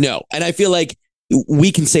better? No. And I feel like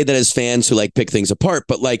we can say that as fans who like pick things apart,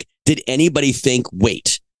 but like, did anybody think,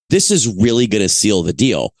 wait, this is really going to seal the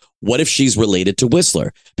deal? What if she's related to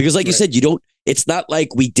Whistler? Because like you said, it's not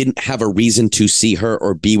like we didn't have a reason to see her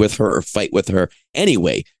or be with her or fight with her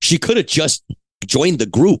anyway. She could have just joined the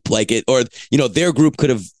group or their group could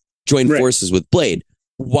have joined forces with Blade.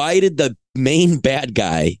 Why did the main bad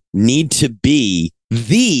guy need to be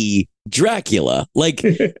the Dracula? Like,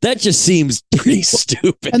 that just seems pretty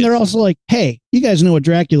stupid. And they're also like, "Hey, you guys know what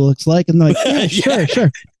Dracula looks like?" And they're like, "Yeah,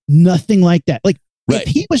 sure. Nothing like that." Like,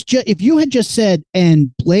 if you had just said,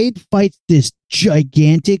 "And Blade fights this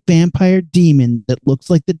gigantic vampire demon that looks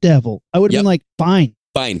like the devil," I would have been like, fine,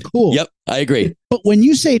 cool. Yep, I agree. But when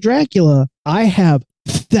you say Dracula, I have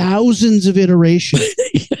thousands of iterations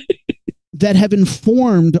that have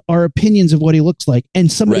informed our opinions of what he looks like.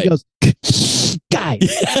 And somebody goes, "Guy,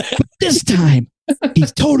 but this time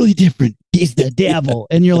he's totally different. He's the devil."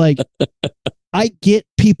 And you're like, I get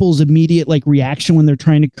people's immediate like reaction when they're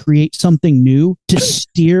trying to create something new to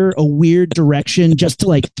steer a weird direction just to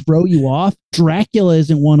like throw you off. Dracula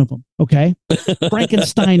isn't one of them. Okay.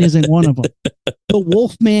 Frankenstein isn't one of them. The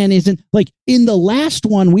Wolfman isn't. Like, in the last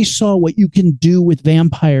one, we saw what you can do with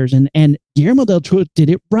vampires, and Guillermo del Toro did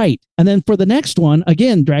it right. And then for the next one,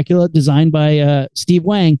 again, Dracula, designed by Steve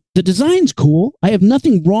Wang. The design's cool. I have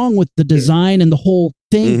nothing wrong with the design and the whole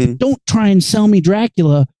thing. Mm-hmm. Don't try and sell me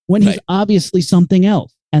Dracula when he's obviously something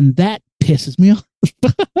else. And that pisses me off.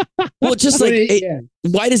 Well, just like,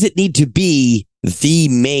 why does it need to be the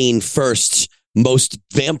main first most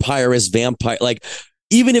vampirist vampire? Like,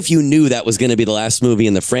 even if you knew that was going to be the last movie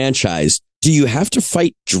in the franchise, do you have to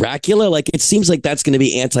fight Dracula? Like, it seems like that's going to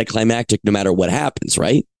be anticlimactic no matter what happens,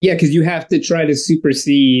 right? Yeah, because you have to try to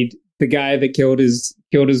supersede the guy that killed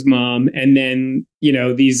his mom, and then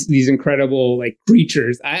these incredible like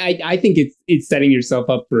creatures. I think it's setting yourself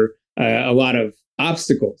up for a lot of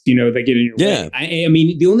obstacles, that get in your way. I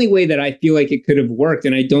mean, the only way that I feel like it could have worked,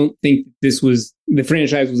 and I don't think the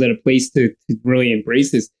franchise was at a place to really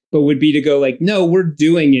embrace this, but would be to go like, no, we're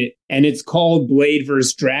doing it, and it's called Blade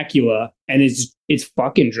vs. Dracula, and it's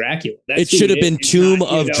fucking Dracula. It should have been Tomb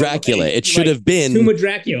of Dracula. It should have been Tomb of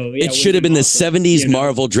Dracula. It should have been the 70s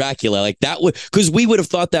Marvel Dracula. Like, that would, because we would have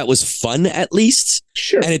thought that was fun at least.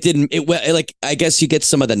 Sure. And it didn't. Like, I guess you get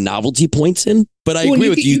some of the novelty points in, but I agree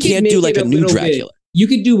with you. You can't do like a new Dracula. You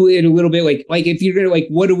could do it a little bit like if you're going to like,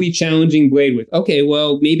 what are we challenging Blade with? Okay,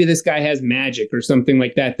 well, maybe this guy has magic or something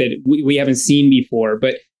like that we haven't seen before.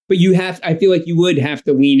 But I feel like you would have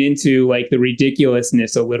to lean into like the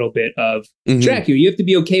ridiculousness a little bit of Dracula. You have to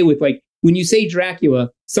be okay with like, when you say Dracula,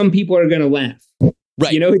 some people are going to laugh.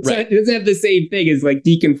 Right. It doesn't have the same thing as like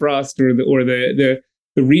Deacon Frost or the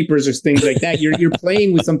Reapers or things like that. You're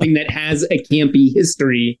playing with something that has a campy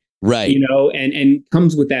history. Right. And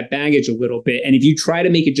comes with that baggage a little bit. And if you try to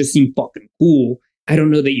make it just seem fucking cool, I don't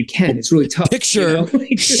know that you can. It's really tough. Picture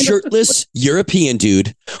shirtless European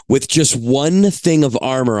dude with just one thing of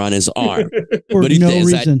armor on his arm. For no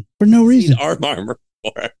reason. For no reason. Armor.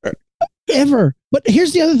 Ever. But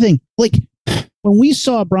here's the other thing. Like, when we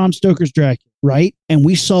saw Bram Stoker's Dracula, right? And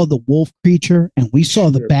we saw the wolf creature and we saw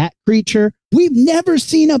the bat creature. We've never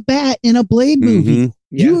seen a bat in a Blade movie. Mm-hmm.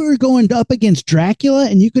 Yeah. You were going up against Dracula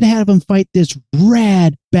and you could have him fight this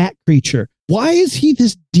rad bat creature. Why is he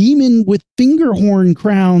this demon with finger horn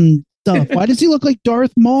crown stuff? Why does he look like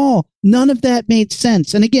Darth Maul? None of that made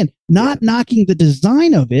sense. And again, not knocking the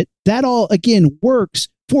design of it, that all, again, works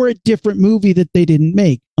for a different movie that they didn't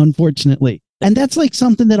make, unfortunately. And that's like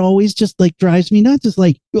something that always just like drives me nuts. It's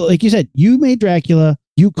like you said, you made Dracula.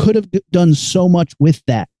 You could have done so much with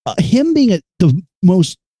that. Him being the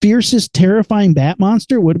most fiercest, terrifying bat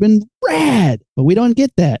monster would have been rad, but we don't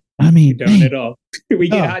get that. I mean, we don't at all. We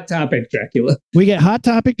get Hot Topic Dracula. We get Hot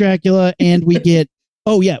Topic Dracula, and we get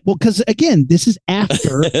because again, this is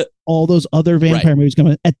after all those other vampire movies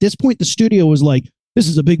coming. At this point, the studio was like, "This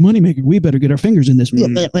is a big moneymaker. We better get our fingers in this,"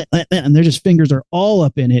 and their just fingers are all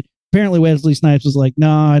up in it. Apparently, Wesley Snipes was like,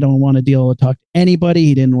 "No, I don't want to talk to anybody."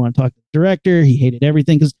 He didn't want to talk to the director. He hated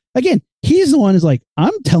everything because, again, he's the one who's like,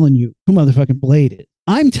 "I'm telling you who motherfucking Blade is.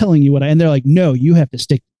 I'm telling you what." And they're like, "No, you have to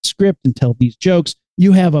stick to the script and tell these jokes."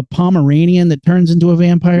 You have a Pomeranian that turns into a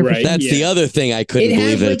vampire. Right. That's the other thing I couldn't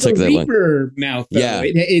believe that it took that long. Reaper mouth. Though. Yeah,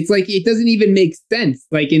 it's like it doesn't even make sense.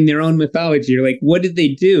 Like in their own mythology, you're like, what did they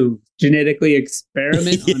do? Genetically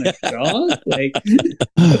experiment on a dog?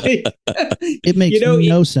 It makes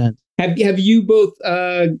no sense. Have you both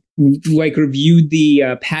reviewed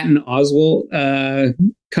the Patton Oswalt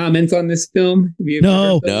comments on this film?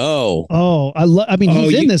 No. Oh, I mean,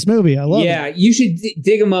 he's in this movie. I love it. Yeah, you should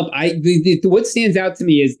dig him up. What stands out to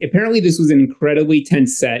me is apparently this was an incredibly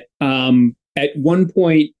tense set. At one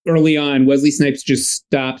point early on, Wesley Snipes just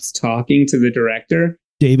stops talking to the director.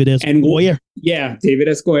 David S. Goyer. David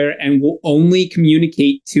S. Goyer, and will only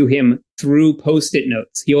communicate to him through Post-it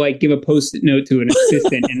notes. He'll give a Post-it note to an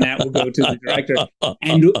assistant, and that will go to the director,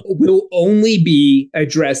 and will only be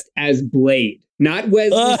addressed as Blade, not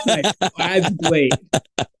Wesley Snipes, as Blade.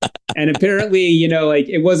 And apparently,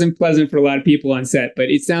 it wasn't pleasant for a lot of people on set,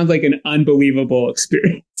 but it sounds like an unbelievable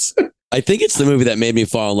experience. I think it's the movie that made me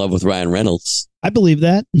fall in love with Ryan Reynolds. I believe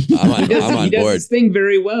that. I'm on he does board. this thing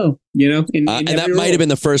very well, in and that might have been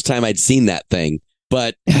the first time I'd seen that thing.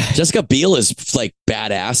 But Jessica Biel is like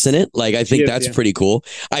badass in it. Like, I think that's pretty cool.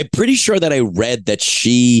 I'm pretty sure that I read that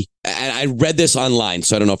and I read this online,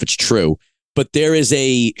 so I don't know if it's true, but there is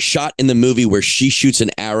a shot in the movie where she shoots an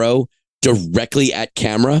arrow directly at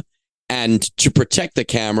camera. And to protect the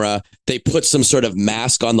camera, they put some sort of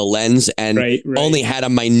mask on the lens and only had a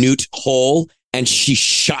minute hole, and she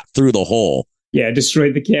shot through the hole. Yeah,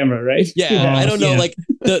 destroyed the camera, right? Yeah, I don't know. Like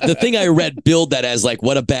the thing I read billed that as like,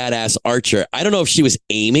 what a badass archer. I don't know if she was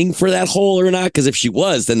aiming for that hole or not, because if she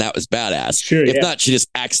was, then that was badass. Sure, if not, she just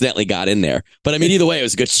accidentally got in there. But I mean, either way, it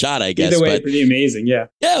was a good shot, I guess. Either way, pretty amazing. Yeah.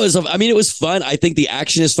 Yeah, it was. I mean, it was fun. I think the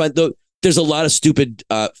action is fun, though. There's a lot of stupid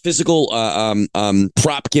physical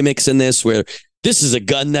prop gimmicks in this where this is a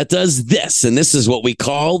gun that does this, and this is what we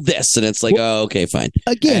call this. And it's like, oh, okay, fine.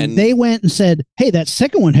 Again, they went and said, hey, that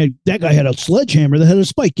second one that guy had a sledgehammer that had a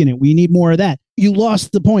spike in it. We need more of that. You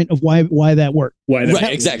lost the point of why that worked. Right.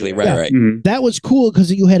 Mm-hmm. That was cool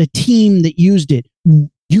because you had a team that used it.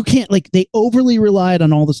 You can't, they overly relied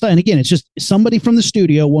on all the stuff. And again, it's just somebody from the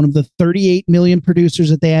studio, one of the 38 million producers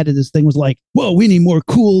that they added this thing was like, whoa, we need more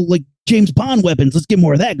cool, James Bond weapons. Let's get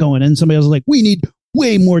more of that going. And somebody else was like, we need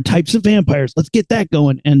way more types of vampires. Let's get that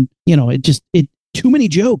going. And, it too many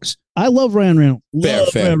jokes. I love Ryan Reynolds.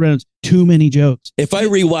 Fair. Ryan Reynolds. Too many jokes. If I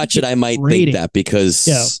rewatch it, I might think that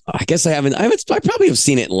because I guess I probably have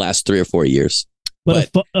seen it in the last 3 or 4 years.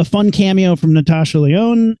 But a fun cameo from Natasha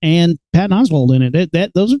Lyonne and Patton Oswalt in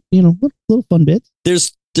it. Those are, little fun bits.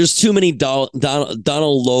 There's too many Donald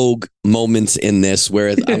Logue moments in this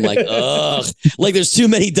where I'm like, ugh. There's too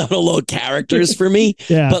many Donald Logue characters for me.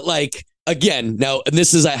 Yeah. But again, now, and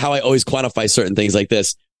this is how I always quantify certain things like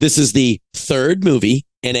this. This is the third movie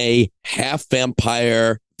in a half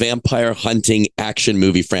vampire hunting action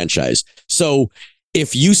movie franchise. So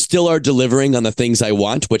if you still are delivering on the things I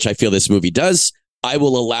want, which I feel this movie does, I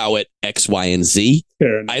will allow it X, Y, and Z.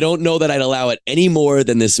 I don't know that I'd allow it any more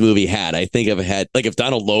than this movie had. I think if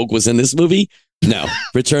Donald Logue was in this movie, no,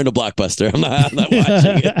 return to Blockbuster. I'm not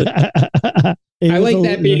watching it. I like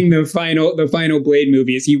that being the final Blade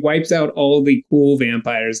movie is he wipes out all the cool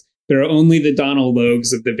vampires. There are only the Donald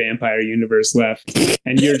Logues of the vampire universe left,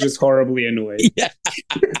 and you're just horribly annoyed. Yeah.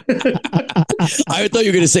 I thought you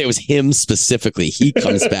were going to say it was him specifically. He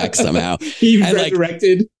comes back somehow. He's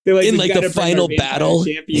resurrected. In the final battle,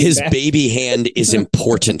 his baby hand is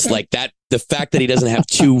important. Like that, the fact that he doesn't have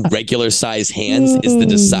two regular size hands is the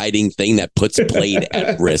deciding thing that puts Blade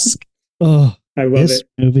at risk. Oh, I love this it.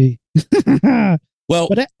 movie. Well,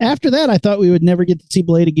 but after that, I thought we would never get to see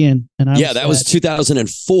Blade again. And that was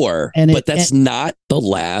 2004. But that's not the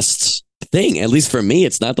last thing. At least for me,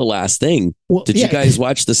 it's not the last thing. Well, Did you guys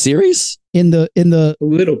watch the series? In the a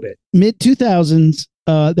little bit mid 2000s,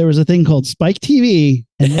 there was a thing called Spike TV.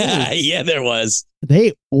 And yeah, there was.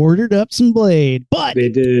 They ordered up some Blade, but they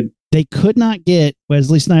did. They could not get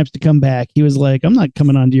Wesley Snipes to come back. He was like, I'm not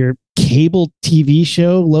coming onto your cable TV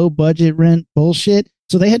show, low budget rent bullshit.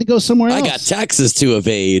 So they had to go somewhere else. I got taxes to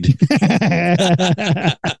evade.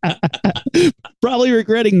 Probably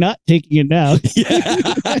regretting not taking it now.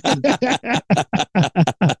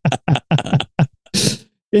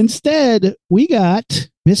 Instead, we got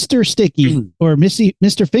Mr. Sticky or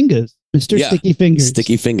Mr. Fingers. Sticky Fingers.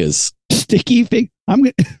 Sticky Fingers. Sticky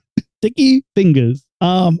Fingers.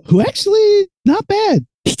 Who actually not bad.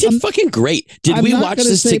 He did fucking great. Did we watch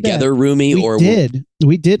this together, Rumi?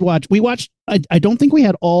 We did watch. We watched. I don't think we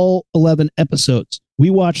had all 11 episodes. We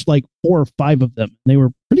watched like 4 or 5 of them. They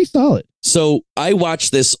were pretty solid. So I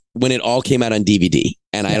watched this when it all came out on DVD,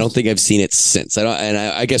 and I don't think I've seen it since.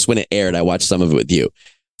 I guess when it aired, I watched some of it with you.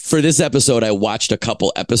 For this episode, I watched a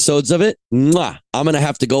couple episodes of it. Mwah. I'm going to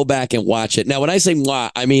have to go back and watch it. Now, when I say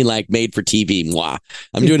mwah, I mean like made for TV. Mwah.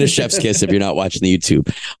 I'm doing a chef's kiss if you're not watching the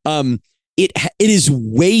YouTube. It is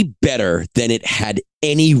way better than it had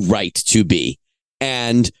any right to be.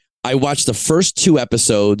 And I watched the first 2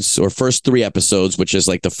 episodes or first 3 episodes, which is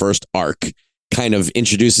like the first arc, kind of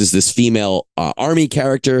introduces this female army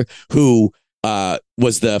character who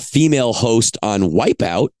was the female host on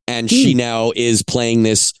Wipeout. And she now is playing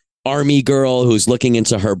this army girl who's looking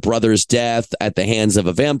into her brother's death at the hands of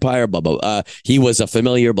a vampire, blah, blah. He was a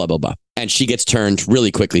familiar, blah, blah, blah. And she gets turned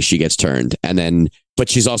really quickly. But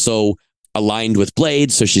she's also aligned with Blade,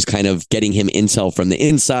 so she's kind of getting him intel from the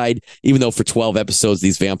inside, even though for 12 episodes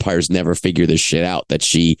these vampires never figure this shit out, that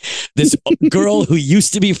this girl who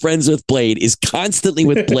used to be friends with Blade is constantly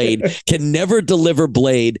with Blade, can never deliver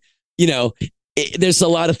Blade. There's a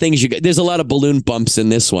lot of things there's a lot of balloon bumps in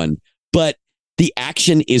this one, but the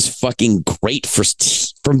action is fucking great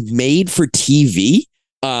from made for TV.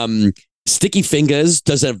 Sticky Fingers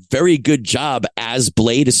does a very good job as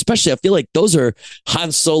Blade, especially I feel like those are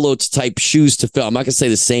Han Solo type shoes to fill. I'm not going to say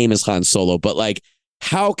the same as Han Solo, but like,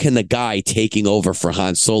 how can the guy taking over for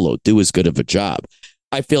Han Solo do as good of a job?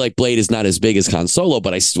 I feel like Blade is not as big as Han Solo,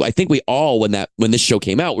 but I think we all, when this show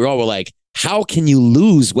came out, we all were like, how can you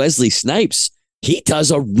lose Wesley Snipes? He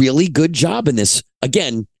does a really good job in this.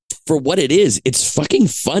 Again, for what it is, it's fucking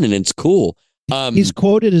fun and it's cool. He's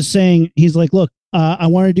quoted as saying, he's like, look, I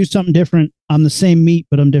want to do something different. I'm the same meat,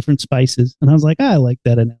 but I'm different spices. And I was like, I like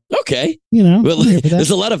that. Okay. Well, there's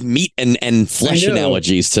a lot of meat and flesh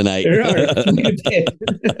analogies tonight. There are.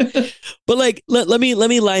 But like, let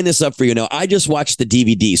me line this up for you. Now, I just watched the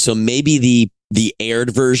DVD, so maybe the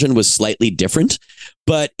aired version was slightly different.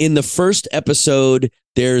 But in the first episode,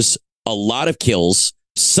 there's a lot of kills.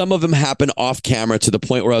 Some of them happen off camera to the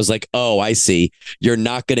point where I was like, oh, I see. You're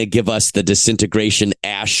not going to give us the disintegration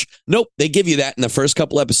ash. Nope. They give you that in the first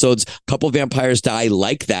couple episodes. A couple vampires die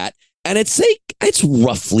like that. And it's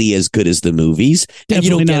roughly as good as the movies. Definitely and you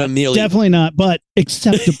don't not. Get them nearly. Definitely not, but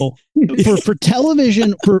acceptable. for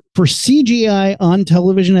television, for CGI on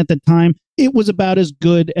television at the time, it was about as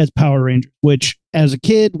good as Power Rangers, which as a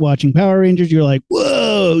kid watching Power Rangers, you're like,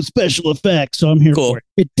 whoa, special effects. So I'm here for it.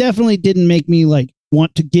 It definitely didn't make me like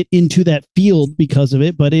want to get into that field because of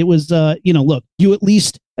it, but it was look, you at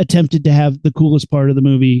least attempted to have the coolest part of the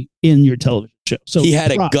movie in your television show. So he had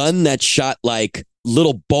a gun that shot like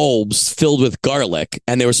little bulbs filled with garlic,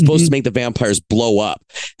 and they were supposed to make the vampires blow up.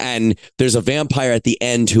 And there's a vampire at the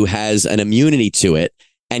end who has an immunity to it,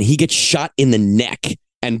 and he gets shot in the neck,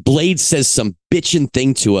 and Blade says some bitchin'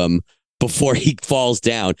 thing to him before he falls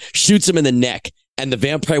down, shoots him in the neck. And the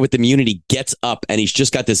vampire with immunity gets up, and he's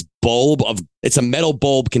just got this it's a metal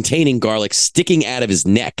bulb containing garlic sticking out of his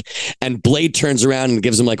neck. And Blade turns around and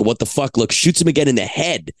gives him like a what the fuck look, shoots him again in the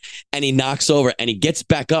head, and he knocks over, and he gets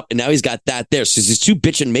back up, and now he's got that there. So there's 2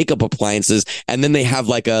 bitchin' makeup appliances, and then they have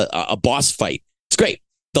like a boss fight. It's great.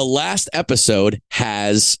 The last episode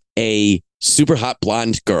has a super hot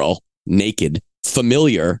blonde girl, naked,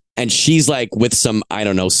 familiar, and she's like with some, I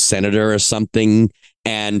don't know, senator or something.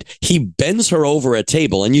 and he bends her over a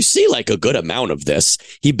table, and you see like a good amount of this.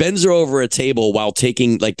 He bends her over a table while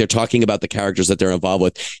they're talking about the characters that they're involved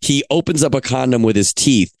with. He opens up a condom with his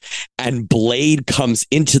teeth, and Blade comes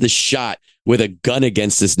into the shot with a gun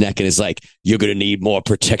against his neck and is like, "You're going to need more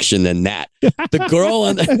protection than that." The girl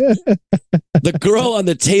on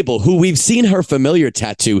the table, who we've seen her familiar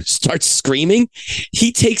tattoo, starts screaming.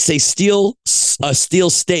 He takes a steel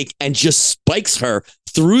stake and just spikes her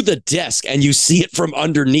through the desk, and you see it from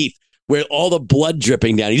underneath where all the blood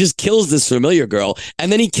dripping down. He just kills this familiar girl,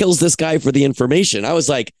 and then he kills this guy for the information. I was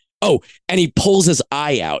like, oh, and he pulls his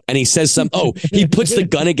eye out and he says something. Oh, he puts the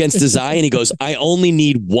gun against his eye and he goes, "I only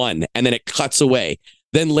need one." And then it cuts away.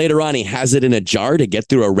 Then later on, he has it in a jar to get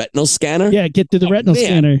through a retinal scanner. Yeah, get through the retinal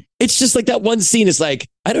scanner. It's just like that one scene is like,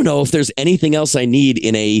 I don't know if there's anything else I need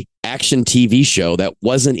in a action TV show that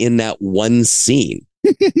wasn't in that one scene.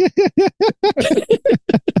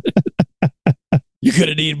 You're going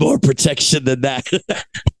to need more protection than that.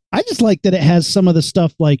 I just like that it has some of the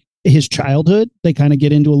stuff like his childhood. They kind of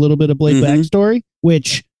get into a little bit of Blade backstory,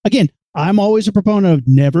 which, again, I'm always a proponent of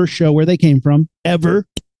never show where they came from, ever.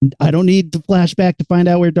 I don't need the flashback to find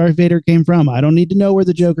out where Darth Vader came from. I don't need to know where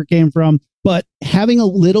the Joker came from. But having a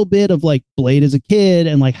little bit of like Blade as a kid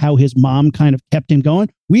and like how his mom kind of kept him going,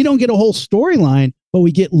 we don't get a whole storyline, but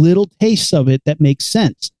we get little tastes of it that make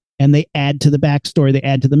sense. And they add to the backstory, they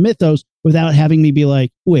add to the mythos without having me be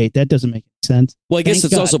like, wait, that doesn't make sense. Well, I guess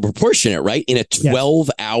it's also proportionate, right? In a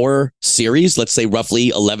 12-hour series, let's say roughly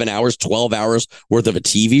 11 hours, 12 hours worth of a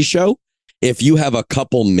TV show, if you have a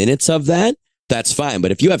couple minutes of that, that's fine.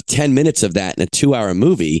 But if you have 10 minutes of that in a 2-hour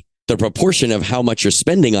movie, the proportion of how much you're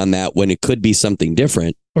spending on that when it could be something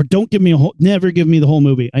different. Or never give me the whole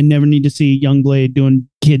movie. I never need to see young Blade doing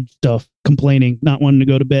kid stuff, complaining, not wanting to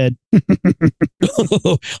go to bed.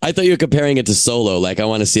 I thought you were comparing it to Solo. Like, I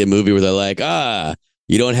want to see a movie where they're like,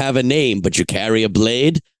 you don't have a name, but you carry a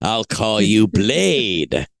blade. I'll call you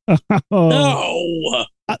Blade. No.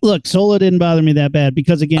 Look, Solo didn't bother me that bad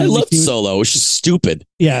because, again, I loved Solo. It was just stupid.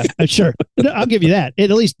 Yeah, sure. I'll give you that. It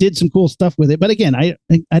at least did some cool stuff with it. But again, I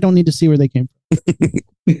don't need to see where they came from.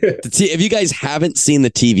 If you guys haven't seen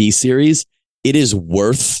the TV series, it is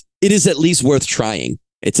at least worth trying.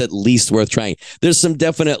 It's at least worth trying. There's some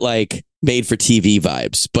definite like made for TV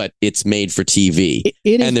vibes, but it's made for TV.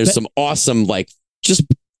 And there's some awesome like just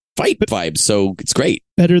fight vibes. So it's great.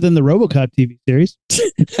 Better than the RoboCop TV series.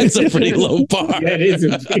 That's a pretty low bar. That is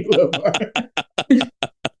a pretty low bar.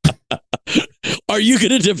 Are you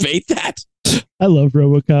going to debate that? I love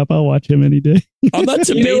RoboCop. I'll watch him any day. I'm not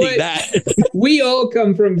debating that. We all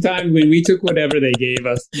come from time when we took whatever they gave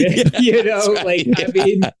us. Right. I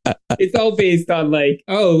mean, it's all based on like,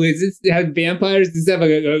 oh, is this have vampires? Does this have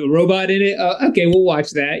a robot in it? Okay, we'll watch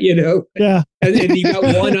that, Yeah. And you got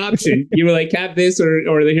one option. You were like, have this or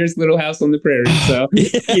here's Little House on the Prairie. So,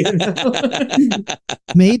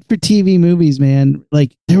 Made for TV movies, man.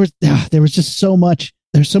 Like there was just so much.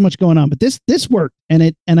 There's so much going on, but this worked,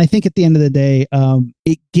 and I think at the end of the day,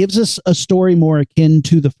 it gives us a story more akin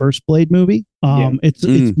to the first Blade movie.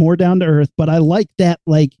 It's more down to earth, but I like that.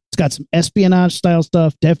 Like it's got some espionage style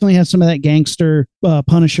stuff. Definitely has some of that gangster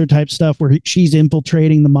Punisher type stuff where she's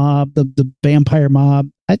infiltrating the mob, the vampire mob.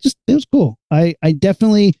 It was cool. I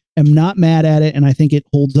definitely am not mad at it, and I think it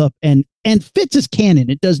holds up and fits as canon.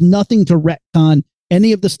 It does nothing to retcon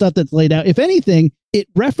any of the stuff that's laid out. If anything, it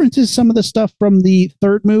references some of the stuff from the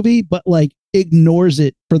third movie, but like ignores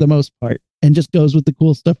it for the most part and just goes with the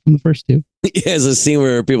cool stuff from the first two. He has a scene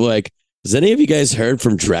where people are like, has any of you guys heard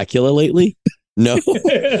from Dracula lately? No.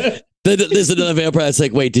 There's another vampire that's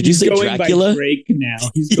like, wait, did you say Dracula? By Drake now.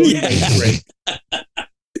 He's going by Drake.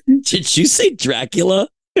 Did you say Dracula?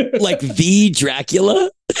 Like the Dracula?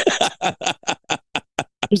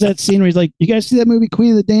 There's that scene where he's like, you guys see that movie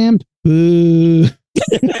Queen of the Damned? Boo.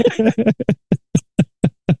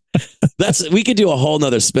 We could do a whole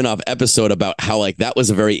nother spin-off episode about how like that was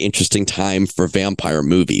a very interesting time for vampire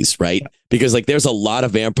movies, right? Because like there's a lot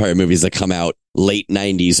of vampire movies that come out late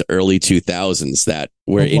 90s, early 2000s that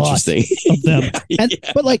were interesting. Of them.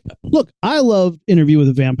 But like, look, I love Interview with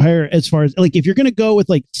a Vampire as far as like if you're gonna go with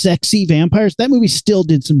like sexy vampires, that movie still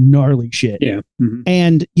did some gnarly shit. Yeah. Mm-hmm.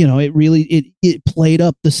 And it really it played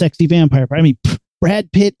up the sexy vampire. I mean,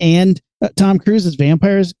 Brad Pitt and Tom Cruise as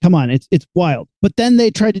vampires. Come on, it's wild. But then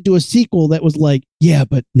they tried to do a sequel that was like, yeah,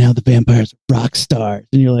 but now the vampires are rock stars,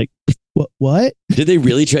 and you're like, what? Did they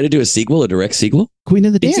really try to do a sequel, a direct sequel? Queen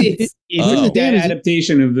of the Damned. It's Queen of the Damned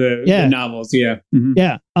adaptation of the novels. Yeah,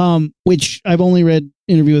 yeah. Which I've only read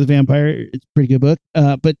Interview with a Vampire. It's a pretty good book.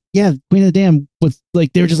 But yeah, Queen of the Damned was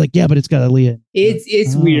like, they were just like, yeah, but it's got Aaliyah.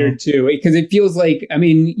 It's weird too, because it feels like, I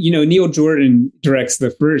mean, Neil Jordan directs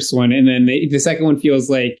the first one, and then the second one feels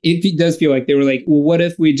like, it does feel like they were like, well, what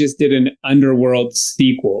if we just did an Underworld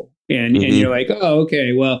sequel? And you're like, oh,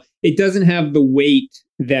 okay, well, it doesn't have the weight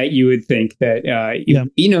that you would think that,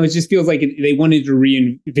 it just feels like they wanted to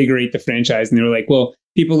reinvigorate the franchise, and they were like, well,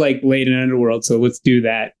 people like Blade and Underworld, so let's do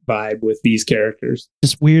that vibe with these characters.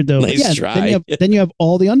 Just weird though. Nice try. Then you have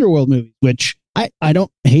all the Underworld movies, which I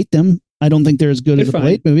don't hate them. I don't think they're as good as a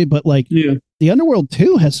Blade movie, but like the Underworld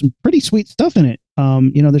 2 has some pretty sweet stuff in it.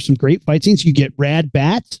 There's some great fight scenes. You get rad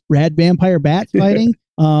vampire bats fighting.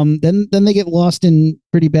 Then they get lost in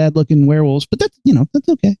pretty bad looking werewolves, but that's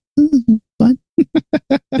okay. Fine.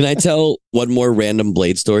 Can I tell one more random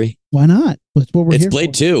Blade story? Why not? That's what we're here It's Blade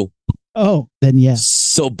for. 2. Oh, then yes.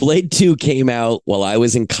 So Blade 2 came out while I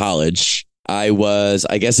was in college. I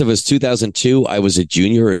guess it was 2002. I was a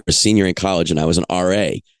junior or a senior in college, and I was an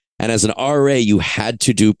RA. And as an RA, you had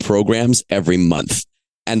to do programs every month.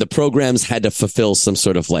 And the programs had to fulfill some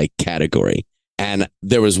sort of like category. And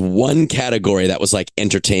there was one category that was like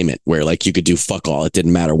entertainment, where like you could do fuck all. It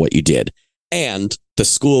didn't matter what you did. And the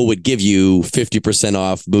school would give you 50%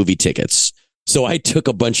 off movie tickets. So I took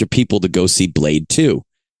a bunch of people to go see Blade 2.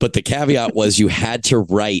 But the caveat was you had to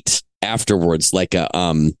write afterwards like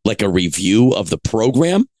a review of the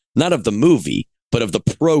program, not of the movie, but of the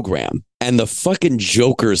program. And the fucking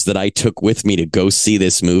jokers that I took with me to go see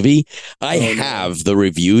this movie, I have the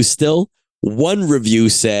reviews still. One review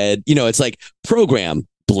said, it's like program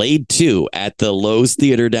Blade 2 at the Lowe's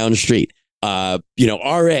Theater down the street. RA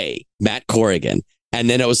Matt Corrigan. And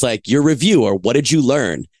then it was like, your review, or what did you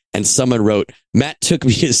learn? And someone wrote, Matt took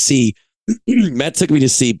me to see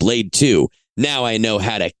Blade 2. Now I know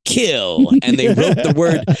how to kill. And they wrote the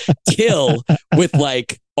word kill with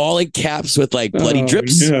like all in caps with like bloody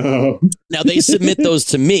drips. No. Now they submit those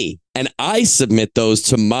to me, and I submit those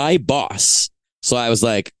to my boss. So I was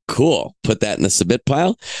like, cool, put that in the submit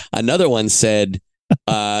pile. Another one said,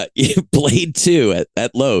 Blade 2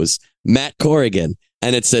 at Lowe's, Matt Corrigan.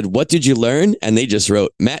 And it said, what did you learn? And they just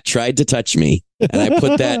wrote, Matt tried to touch me. And I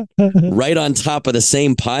put that right on top of the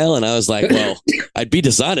same pile. And I was like, well, I'd be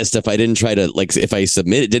dishonest if I didn't try to, like, if I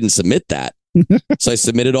didn't submit that. So I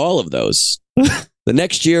submitted all of those. The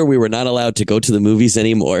next year, we were not allowed to go to the movies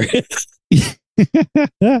anymore.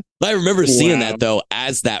 I remember seeing that, though,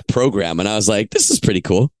 as that program. And I was like, this is pretty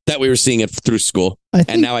cool that we were seeing it through school.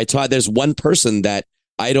 And now I taught, there's one person that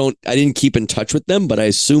I didn't keep in touch with them, but I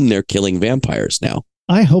assume they're killing vampires now.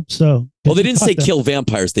 I hope so. Well, they didn't say kill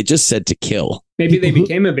vampires. They just said to kill. Maybe they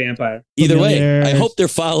became a vampire. Either way, I hope they're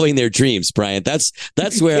following their dreams, Bryant. That's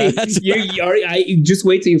where. You just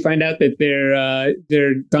wait till you find out that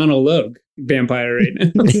they're Donald Logue vampire right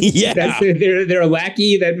now. Yeah, they're a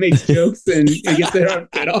lackey that makes jokes and gets their arm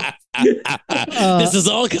cut off. This is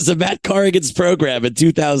all because of Matt Corrigan's program in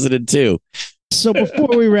 2002. So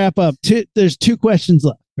before we wrap up, there's two questions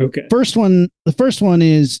left. Okay. The first one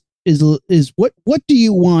is what do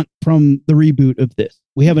you want from the reboot of this?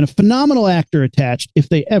 We have a phenomenal actor attached. If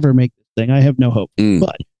they ever make this thing, I have no hope.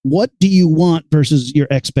 But what do you want versus your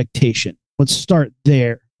expectation? Let's start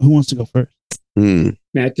there. Who wants to go first?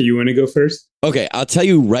 Matt, do you want to go first? Okay, I'll tell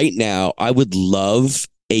you right now, I would love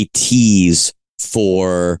a tease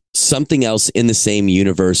for something else in the same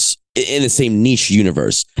universe, in the same niche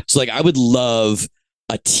universe. So like, I would love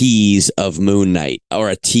a tease of Moon Knight, or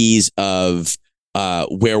a tease of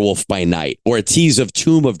Werewolf by Night, or a tease of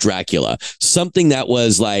Tomb of Dracula. Something that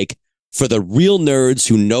was like, for the real nerds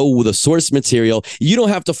who know the source material. You don't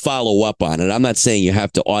have to follow up on it. I'm not saying you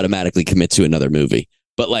have to automatically commit to another movie,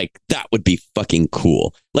 but like, that would be fucking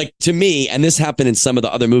cool. Like, to me, and this happened in some of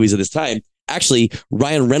the other movies of this time, actually,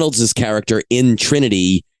 Ryan Reynolds' character in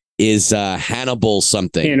Trinity is Hannibal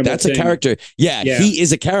something. That's a character. Yeah, he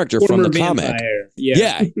is a character from the comic.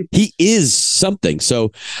 Yeah, he is something.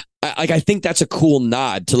 So I think that's a cool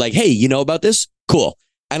nod to like, hey, you know about this? Cool.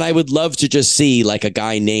 And I would love to just see like a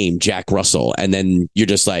guy named Jack Russell, and then you're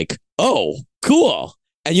just like, oh, cool.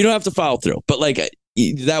 And you don't have to follow through. But like,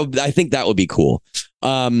 I think that would be cool.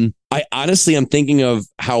 I honestly am thinking of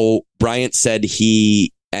how Bryant said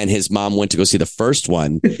he and his mom went to go see the first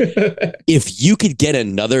one. If you could get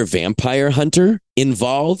another vampire hunter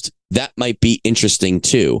involved, that might be interesting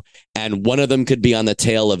too. And one of them could be on the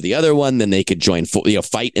tail of the other one. Then they could join,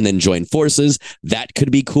 fight and then join forces. That could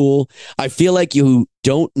be cool. I feel like you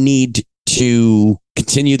don't need to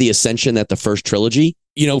continue the ascension that the first trilogy,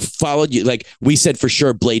 followed. You, like we said, for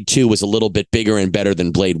sure, Blade 2 was a little bit bigger and better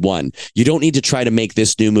than Blade 1. You don't need to try to make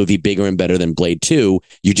this new movie bigger and better than Blade 2.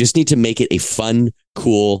 You just need to make it a fun,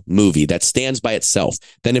 cool movie that stands by itself.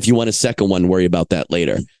 Then if you want a second one, worry about that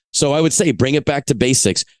later. So I would say bring it back to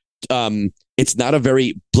basics. Blade is not a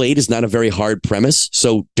very hard premise.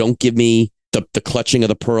 So don't give me the clutching of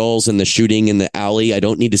the pearls and the shooting in the alley. I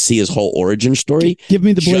don't need to see his whole origin story. Give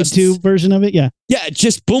me the Blade 2 version of it. Yeah. Yeah.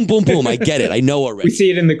 Just boom, boom, boom. I get it. I know already. We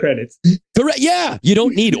see it in the credits. Correct. Yeah. You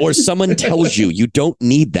don't need, or someone tells you, you don't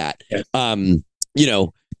need that. Yes.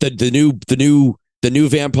 The new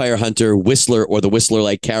vampire hunter, Whistler, or the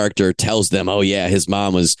Whistler-like character tells them, oh yeah, his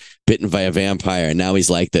mom was bitten by a vampire and now he's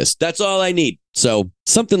like this. That's all I need. So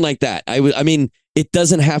something like that. I mean, it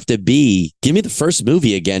doesn't have to be, give me the first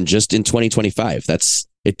movie again, just in 2025.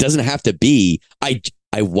 It doesn't have to be, I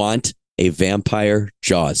want a vampire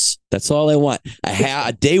Jaws. That's all I want.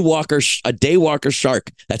 A daywalker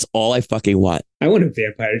shark. That's all I fucking want. I want a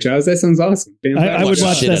vampire Jaws. That sounds awesome. I would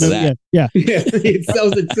watch that movie. Yeah. It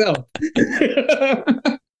sells itself.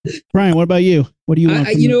 Brian, what about you? What do you want?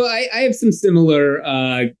 I have some similar,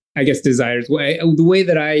 desires. The way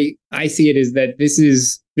that I see it is that this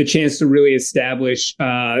is the chance to really establish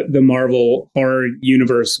the Marvel horror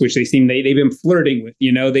universe, which they've been flirting with.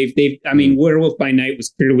 Werewolf by Night was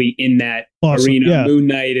clearly in that arena. Yeah. Moon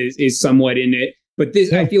Knight is somewhat in it. But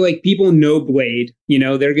this, I feel like people know Blade.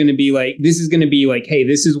 They're going to be like, this is going to be like, hey,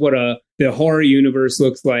 this is what the horror universe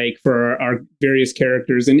looks like for our various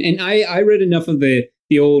characters. And I read enough of the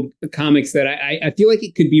old comics that I feel like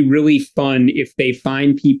it could be really fun if they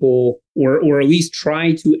find people or at least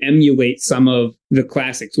try to emulate some of the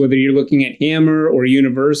classics, whether you're looking at Hammer or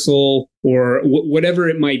Universal or whatever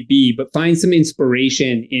it might be, but find some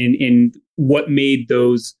inspiration in what made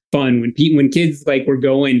those fun. When kids were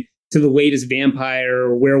going to the latest vampire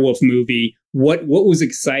or werewolf movie, what was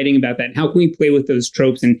exciting about that? And how can we play with those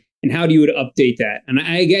tropes and how do you update that? And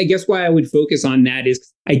I guess why I would focus on that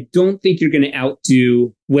is I don't think you're going to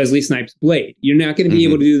outdo Wesley Snipes' Blade. You're not going to be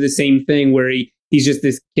able to do the same thing where he's just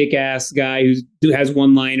this kick-ass guy who has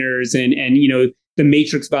one-liners and the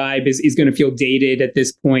Matrix vibe is going to feel dated at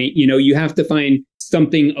this point. You have to find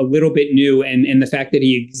something a little bit new. And the fact that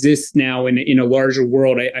he exists now in a larger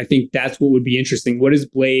world, I think that's what would be interesting. What is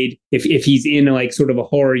Blade if he's in sort of a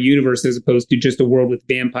horror universe as opposed to just a world with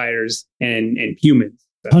vampires and humans?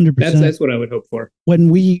 So 100%. That's what I would hope for. When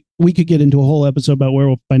we could get into a whole episode about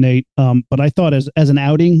Werewolf by Night, but I thought as an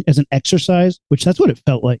outing, as an exercise, which that's what it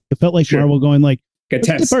felt like. It felt like Marvel going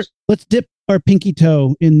let's dip our pinky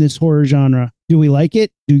toe in this horror genre. Do we like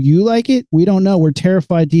it? Do you like it? We don't know. We're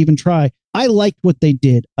terrified to even try. I liked what they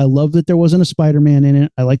did. I love that there wasn't a Spider-Man in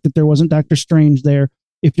it. I like that there wasn't Doctor Strange there.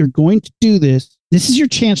 If you're going to do this is your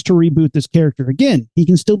chance to reboot this character. Again, he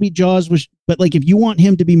can still be Jaws, but if you want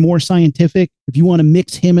him to be more scientific, if you want to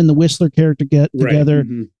mix him and the Whistler character together,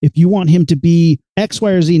 if you want him to be X,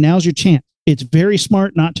 Y, or Z, now's your chance. It's very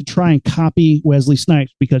smart not to try and copy Wesley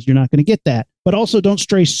Snipes because you're not going to get that. But also don't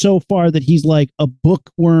stray so far that he's like a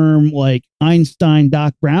bookworm, like Einstein,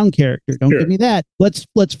 Doc Brown character. Don't give me that. Let's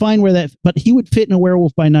find where that, but he would fit in a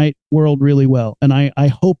Werewolf by Night world really well. And I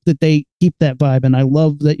hope that they keep that vibe. And I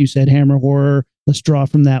love that you said Hammer horror. Let's draw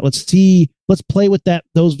from that. Let's play with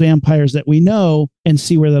those vampires that we know and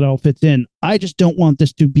see where that all fits in. I just don't want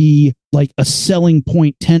this to be like a selling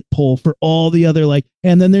point tent pole for all the other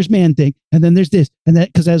and then there's Man-Thing, and then there's this and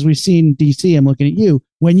that. Because as we've seen DC, I'm looking at you,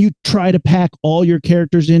 when you try to pack all your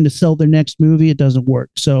characters in to sell their next movie, it doesn't work.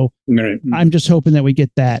 So I'm just hoping that we get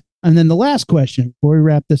that. And then the last question before we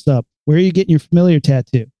wrap this up, where are you getting your familiar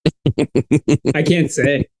tattoo? I can't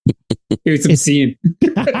say. It's obscene.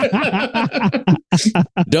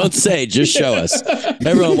 Don't say, just show us.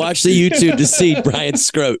 Everyone watch the YouTube to see Brian's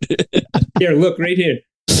scrot. Here, look right here.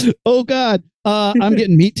 Oh God. I'm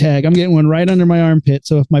getting meat tag. I'm getting one right under my armpit.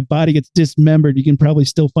 So if my body gets dismembered, you can probably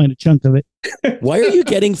still find a chunk of it. Why are you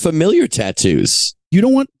getting familiar tattoos? You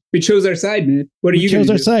don't want... We chose our side, man. What are you going to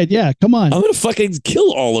do? We chose our side. Yeah, come on. I'm going to fucking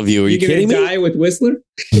kill all of you. Are you kidding me? You're going to die with Whistler?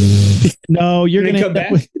 No, you're going to come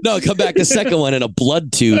back. No, come back the second one in a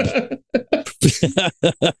blood tube.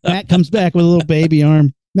 Matt comes back with a little baby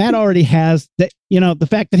arm. Matt already has that. The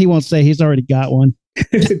fact that he won't say, he's already got one.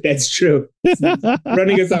 That's true.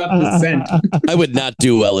 Running us off the scent. I would not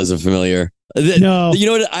do well as a familiar. No. You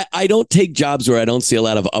know what? I don't take jobs where I don't see a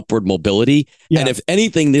lot of upward mobility. Yeah. And if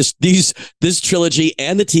anything, this trilogy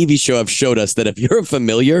and the TV show have showed us that if you're a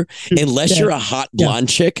familiar, unless you're a hot blonde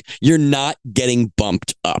chick, you're not getting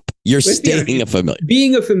bumped up. You're staying a familiar.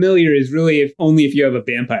 Being a familiar is really only if you have a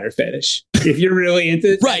vampire fetish. If you're really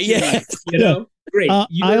into it. Right, yeah. Great.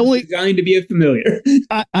 You're designed to be a familiar.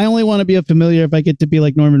 I only want to be a familiar if I get to be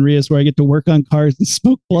like Norman Reedus, where I get to work on cars and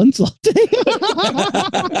smoke blunts all day.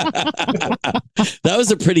 That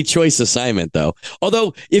was a pretty choice assignment, though.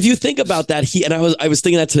 Although, if you think about that, I was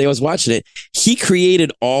thinking that today. I was watching it. He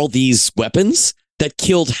created all these weapons that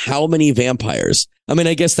killed how many vampires? I mean,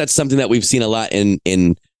 I guess that's something that we've seen a lot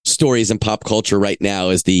in stories and pop culture right now.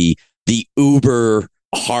 Is the uber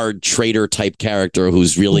hard traitor type character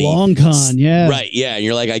who's really long con, yeah, right, yeah. And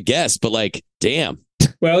you're like, I guess, but like, damn.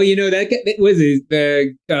 Well, you know, that was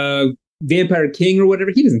the Vampire King or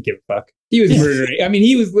whatever. He doesn't give a fuck. He was murdering. I mean,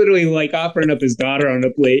 he was literally like offering up his daughter on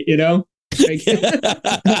a plate, you know? Like, he's like,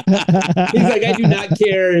 I do not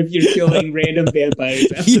care if you're killing random vampires.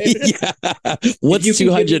 Yeah. What's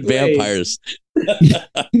 200 vampires? But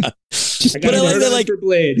I like that, like, for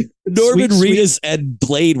Blade. Norman Reedus and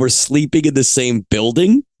Blade were sleeping in the same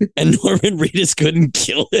building, and Norman Reedus couldn't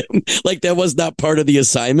kill him. Like, that was not part of the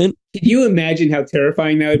assignment. Can you imagine how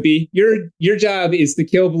terrifying that would be? Your job is to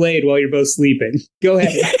kill Blade while you're both sleeping. Go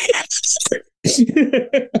ahead.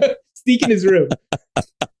 Sneak in his room.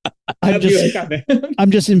 I'm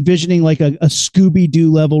just envisioning like a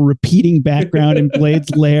Scooby-Doo level repeating background in Blade's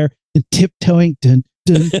lair and tiptoeing.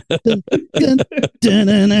 That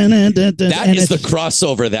is the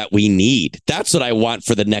crossover that we need. That's what I want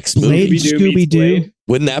for the next movie. Scooby-Doo.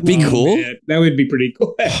 Wouldn't that be cool? Man, that would be pretty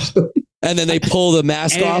cool, actually. And then they pull the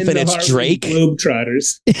mask off and it's Drake.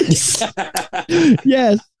 Globetrotters.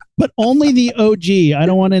 Yes. But only the OG. I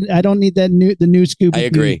don't need the new Scooby-Doo. I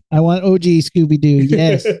agree. I want OG Scooby-Doo.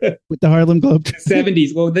 Yes. With the Harlem Globetrotters.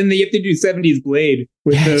 70s. Well, then they have to do 70s Blade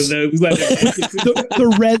with the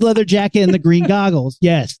the red leather jacket and the green goggles.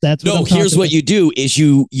 Yes, that's what here's what you do is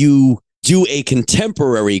you do a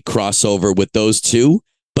contemporary crossover with those two.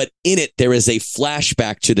 But in it, there is a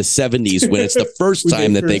flashback to the 70s when it's the first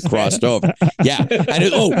time that they crossed over. Yeah.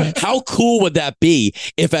 And how cool would that be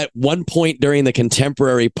if at one point during the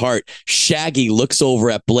contemporary part, Shaggy looks over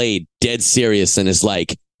at Blade dead serious and is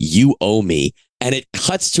like, you owe me. And it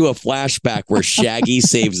cuts to a flashback where Shaggy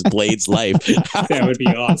saves Blade's life. That would be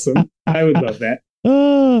awesome. I would love that.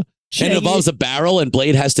 And it involves a barrel, and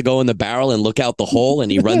Blade has to go in the barrel and look out the hole, and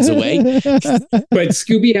he runs away. But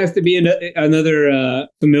Scooby has to be another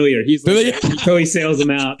familiar. He's like, until he sails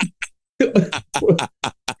him out.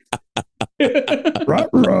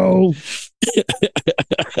 Ruh-roh.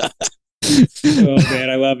 Oh man,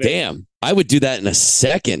 I love it. Damn, I would do that in a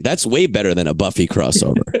second. That's way better than a Buffy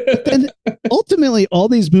crossover. And ultimately, all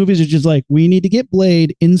these movies are just like, we need to get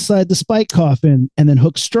Blade inside the spike coffin and then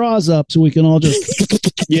hook straws up so we can all just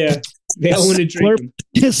they all want to drink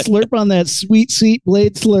slurp on that sweet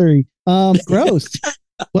Blade slurry. Gross.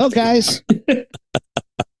 Well, guys,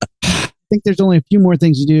 I think there's only a few more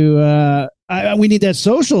things to do. We need that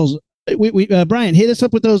socials. Brian, hit us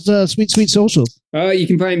up with those sweet socials. You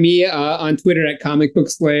can find me on Twitter at Comic Book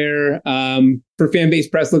Slayer. For Fanbase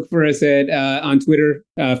Press, look for us at on Twitter,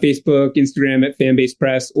 Facebook, Instagram at Fanbase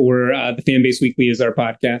Press, or the Fanbase Weekly is our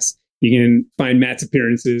podcast. You can find Matt's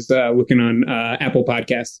appearances looking on Apple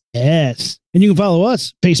Podcasts. Yes. And you can follow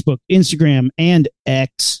us, Facebook, Instagram, and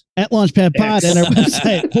X at Launchpad Pod and our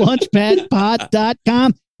website,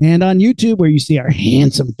 launchpadpod.com, and on YouTube, where you see our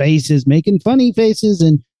handsome faces making funny faces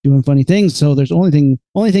and doing funny things. So there's only thing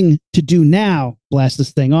to do now. Blast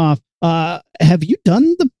this thing off. Have you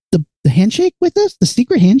done the handshake with us? The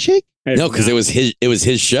secret handshake? No, because it was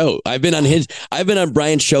his show. I've been on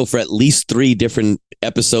Brian's show for at least 3 different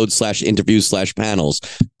episodes / interviews / panels.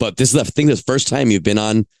 But this is the first time you've been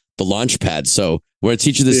on the Launchpad. So we're gonna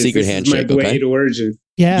teach you the secret handshake. My Blade origin.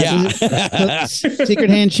 Yeah. Secret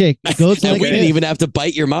handshake. It goes like we didn't even have to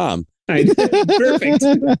bite your mom. Perfect.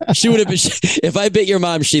 She would have been. If I bit your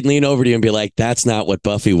mom, she'd lean over to you and be like, "That's not what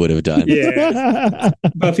Buffy would have done." Yeah,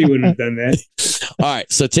 Buffy wouldn't have done that. All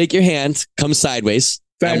right, so take your hand, come sideways,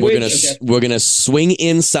 and we're gonna swing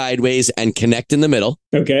in sideways and connect in the middle.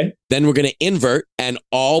 Okay. Then we're gonna invert and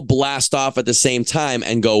all blast off at the same time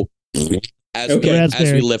and go as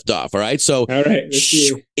we lift off. All right. So all right,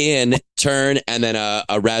 in, turn, and then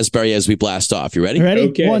a raspberry as we blast off. You ready? Ready?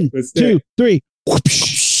 Okay. 1, 2, 3.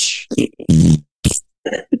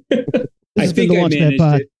 I think I managed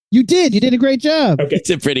it. You did a great job. Okay. You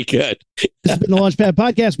did pretty good. This has been the Launchpad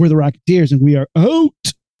Podcast. We're the Rocketeers, and we are out.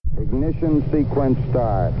 Ignition sequence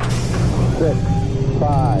start. 6,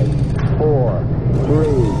 5, 4, 3,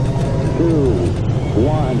 2,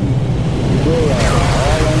 1, 0.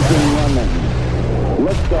 All engine running.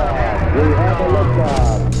 Liftoff. We have a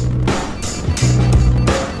liftoff.